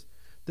He is,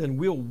 then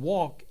we'll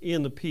walk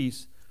in the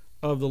peace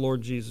of the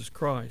Lord Jesus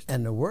Christ.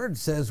 And the Word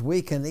says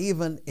we can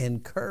even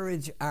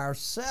encourage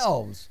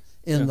ourselves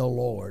in the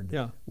Lord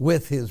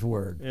with His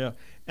Word. Yeah.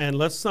 And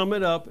let's sum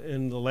it up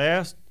in the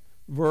last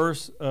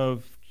verse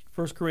of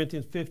 1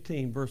 Corinthians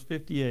 15, verse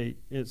 58.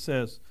 It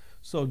says,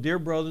 "So, dear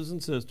brothers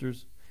and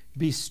sisters,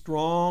 be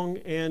strong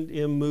and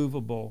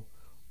immovable.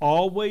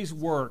 Always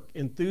work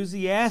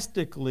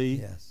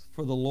enthusiastically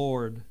for the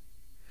Lord.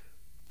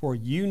 For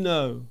you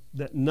know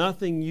that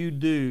nothing you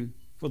do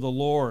for the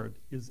Lord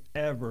is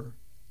ever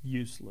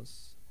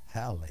useless."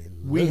 Hallelujah.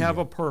 We have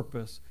a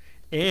purpose,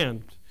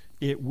 and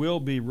it will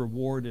be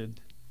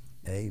rewarded.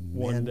 Amen.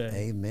 One day.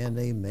 Amen.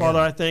 Amen. Father,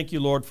 I thank you,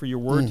 Lord, for your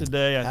word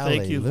today. I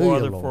thank you, Hallelujah,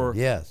 Father,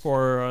 Lord.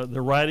 for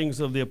the writings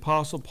of the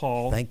Apostle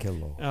Paul. Thank you,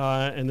 Lord.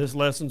 And this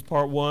lesson's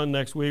part 1.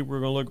 Next week we're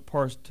going to look at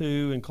parts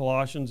 2 in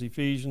Colossians,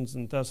 Ephesians,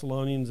 and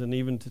Thessalonians, and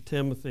even to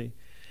Timothy.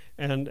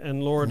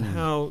 And Lord,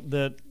 how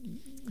that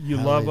you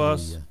love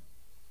us.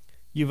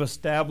 You've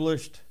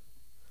established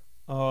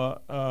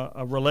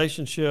a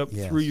relationship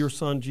through your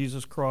Son,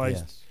 Jesus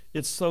Christ. Yes.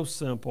 It's so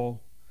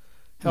simple.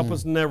 Help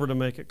us never to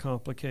make it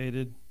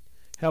complicated.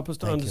 Help us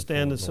to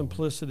understand the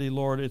simplicity,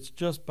 Lord. It's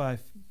just by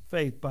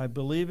faith, by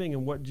believing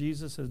in what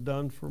Jesus has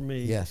done for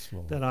me,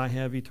 that I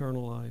have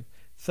eternal life.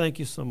 Thank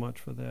you so much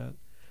for that.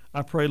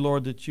 I pray,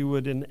 Lord, that you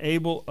would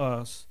enable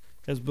us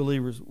as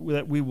believers,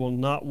 that we will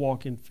not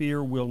walk in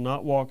fear, we'll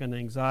not walk in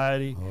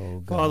anxiety.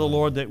 Father,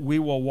 Lord, that we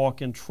will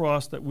walk in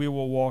trust, that we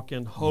will walk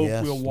in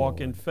hope, we'll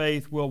walk in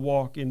faith, we'll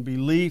walk in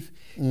belief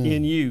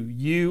in you.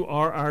 You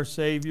are our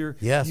Savior.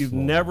 You've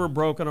never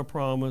broken a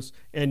promise,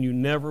 and you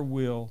never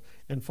will.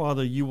 And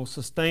Father, you will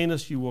sustain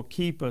us, you will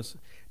keep us.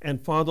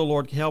 And Father,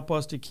 Lord, help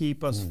us to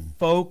keep us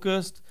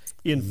focused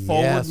in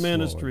forward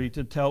ministry,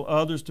 to tell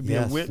others, to be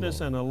a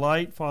witness and a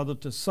light, Father,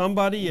 to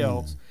somebody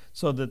else,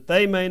 so that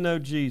they may know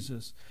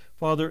Jesus.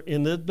 Father,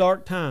 in this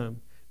dark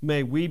time,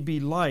 may we be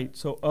light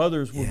so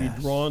others will be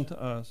drawn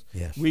to us.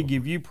 We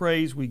give you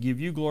praise, we give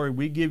you glory,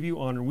 we give you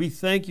honor. We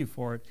thank you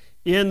for it.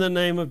 In the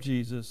name of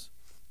Jesus,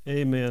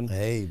 amen.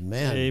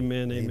 Amen.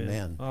 Amen,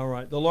 amen. All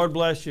right. The Lord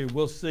bless you.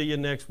 We'll see you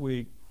next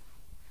week.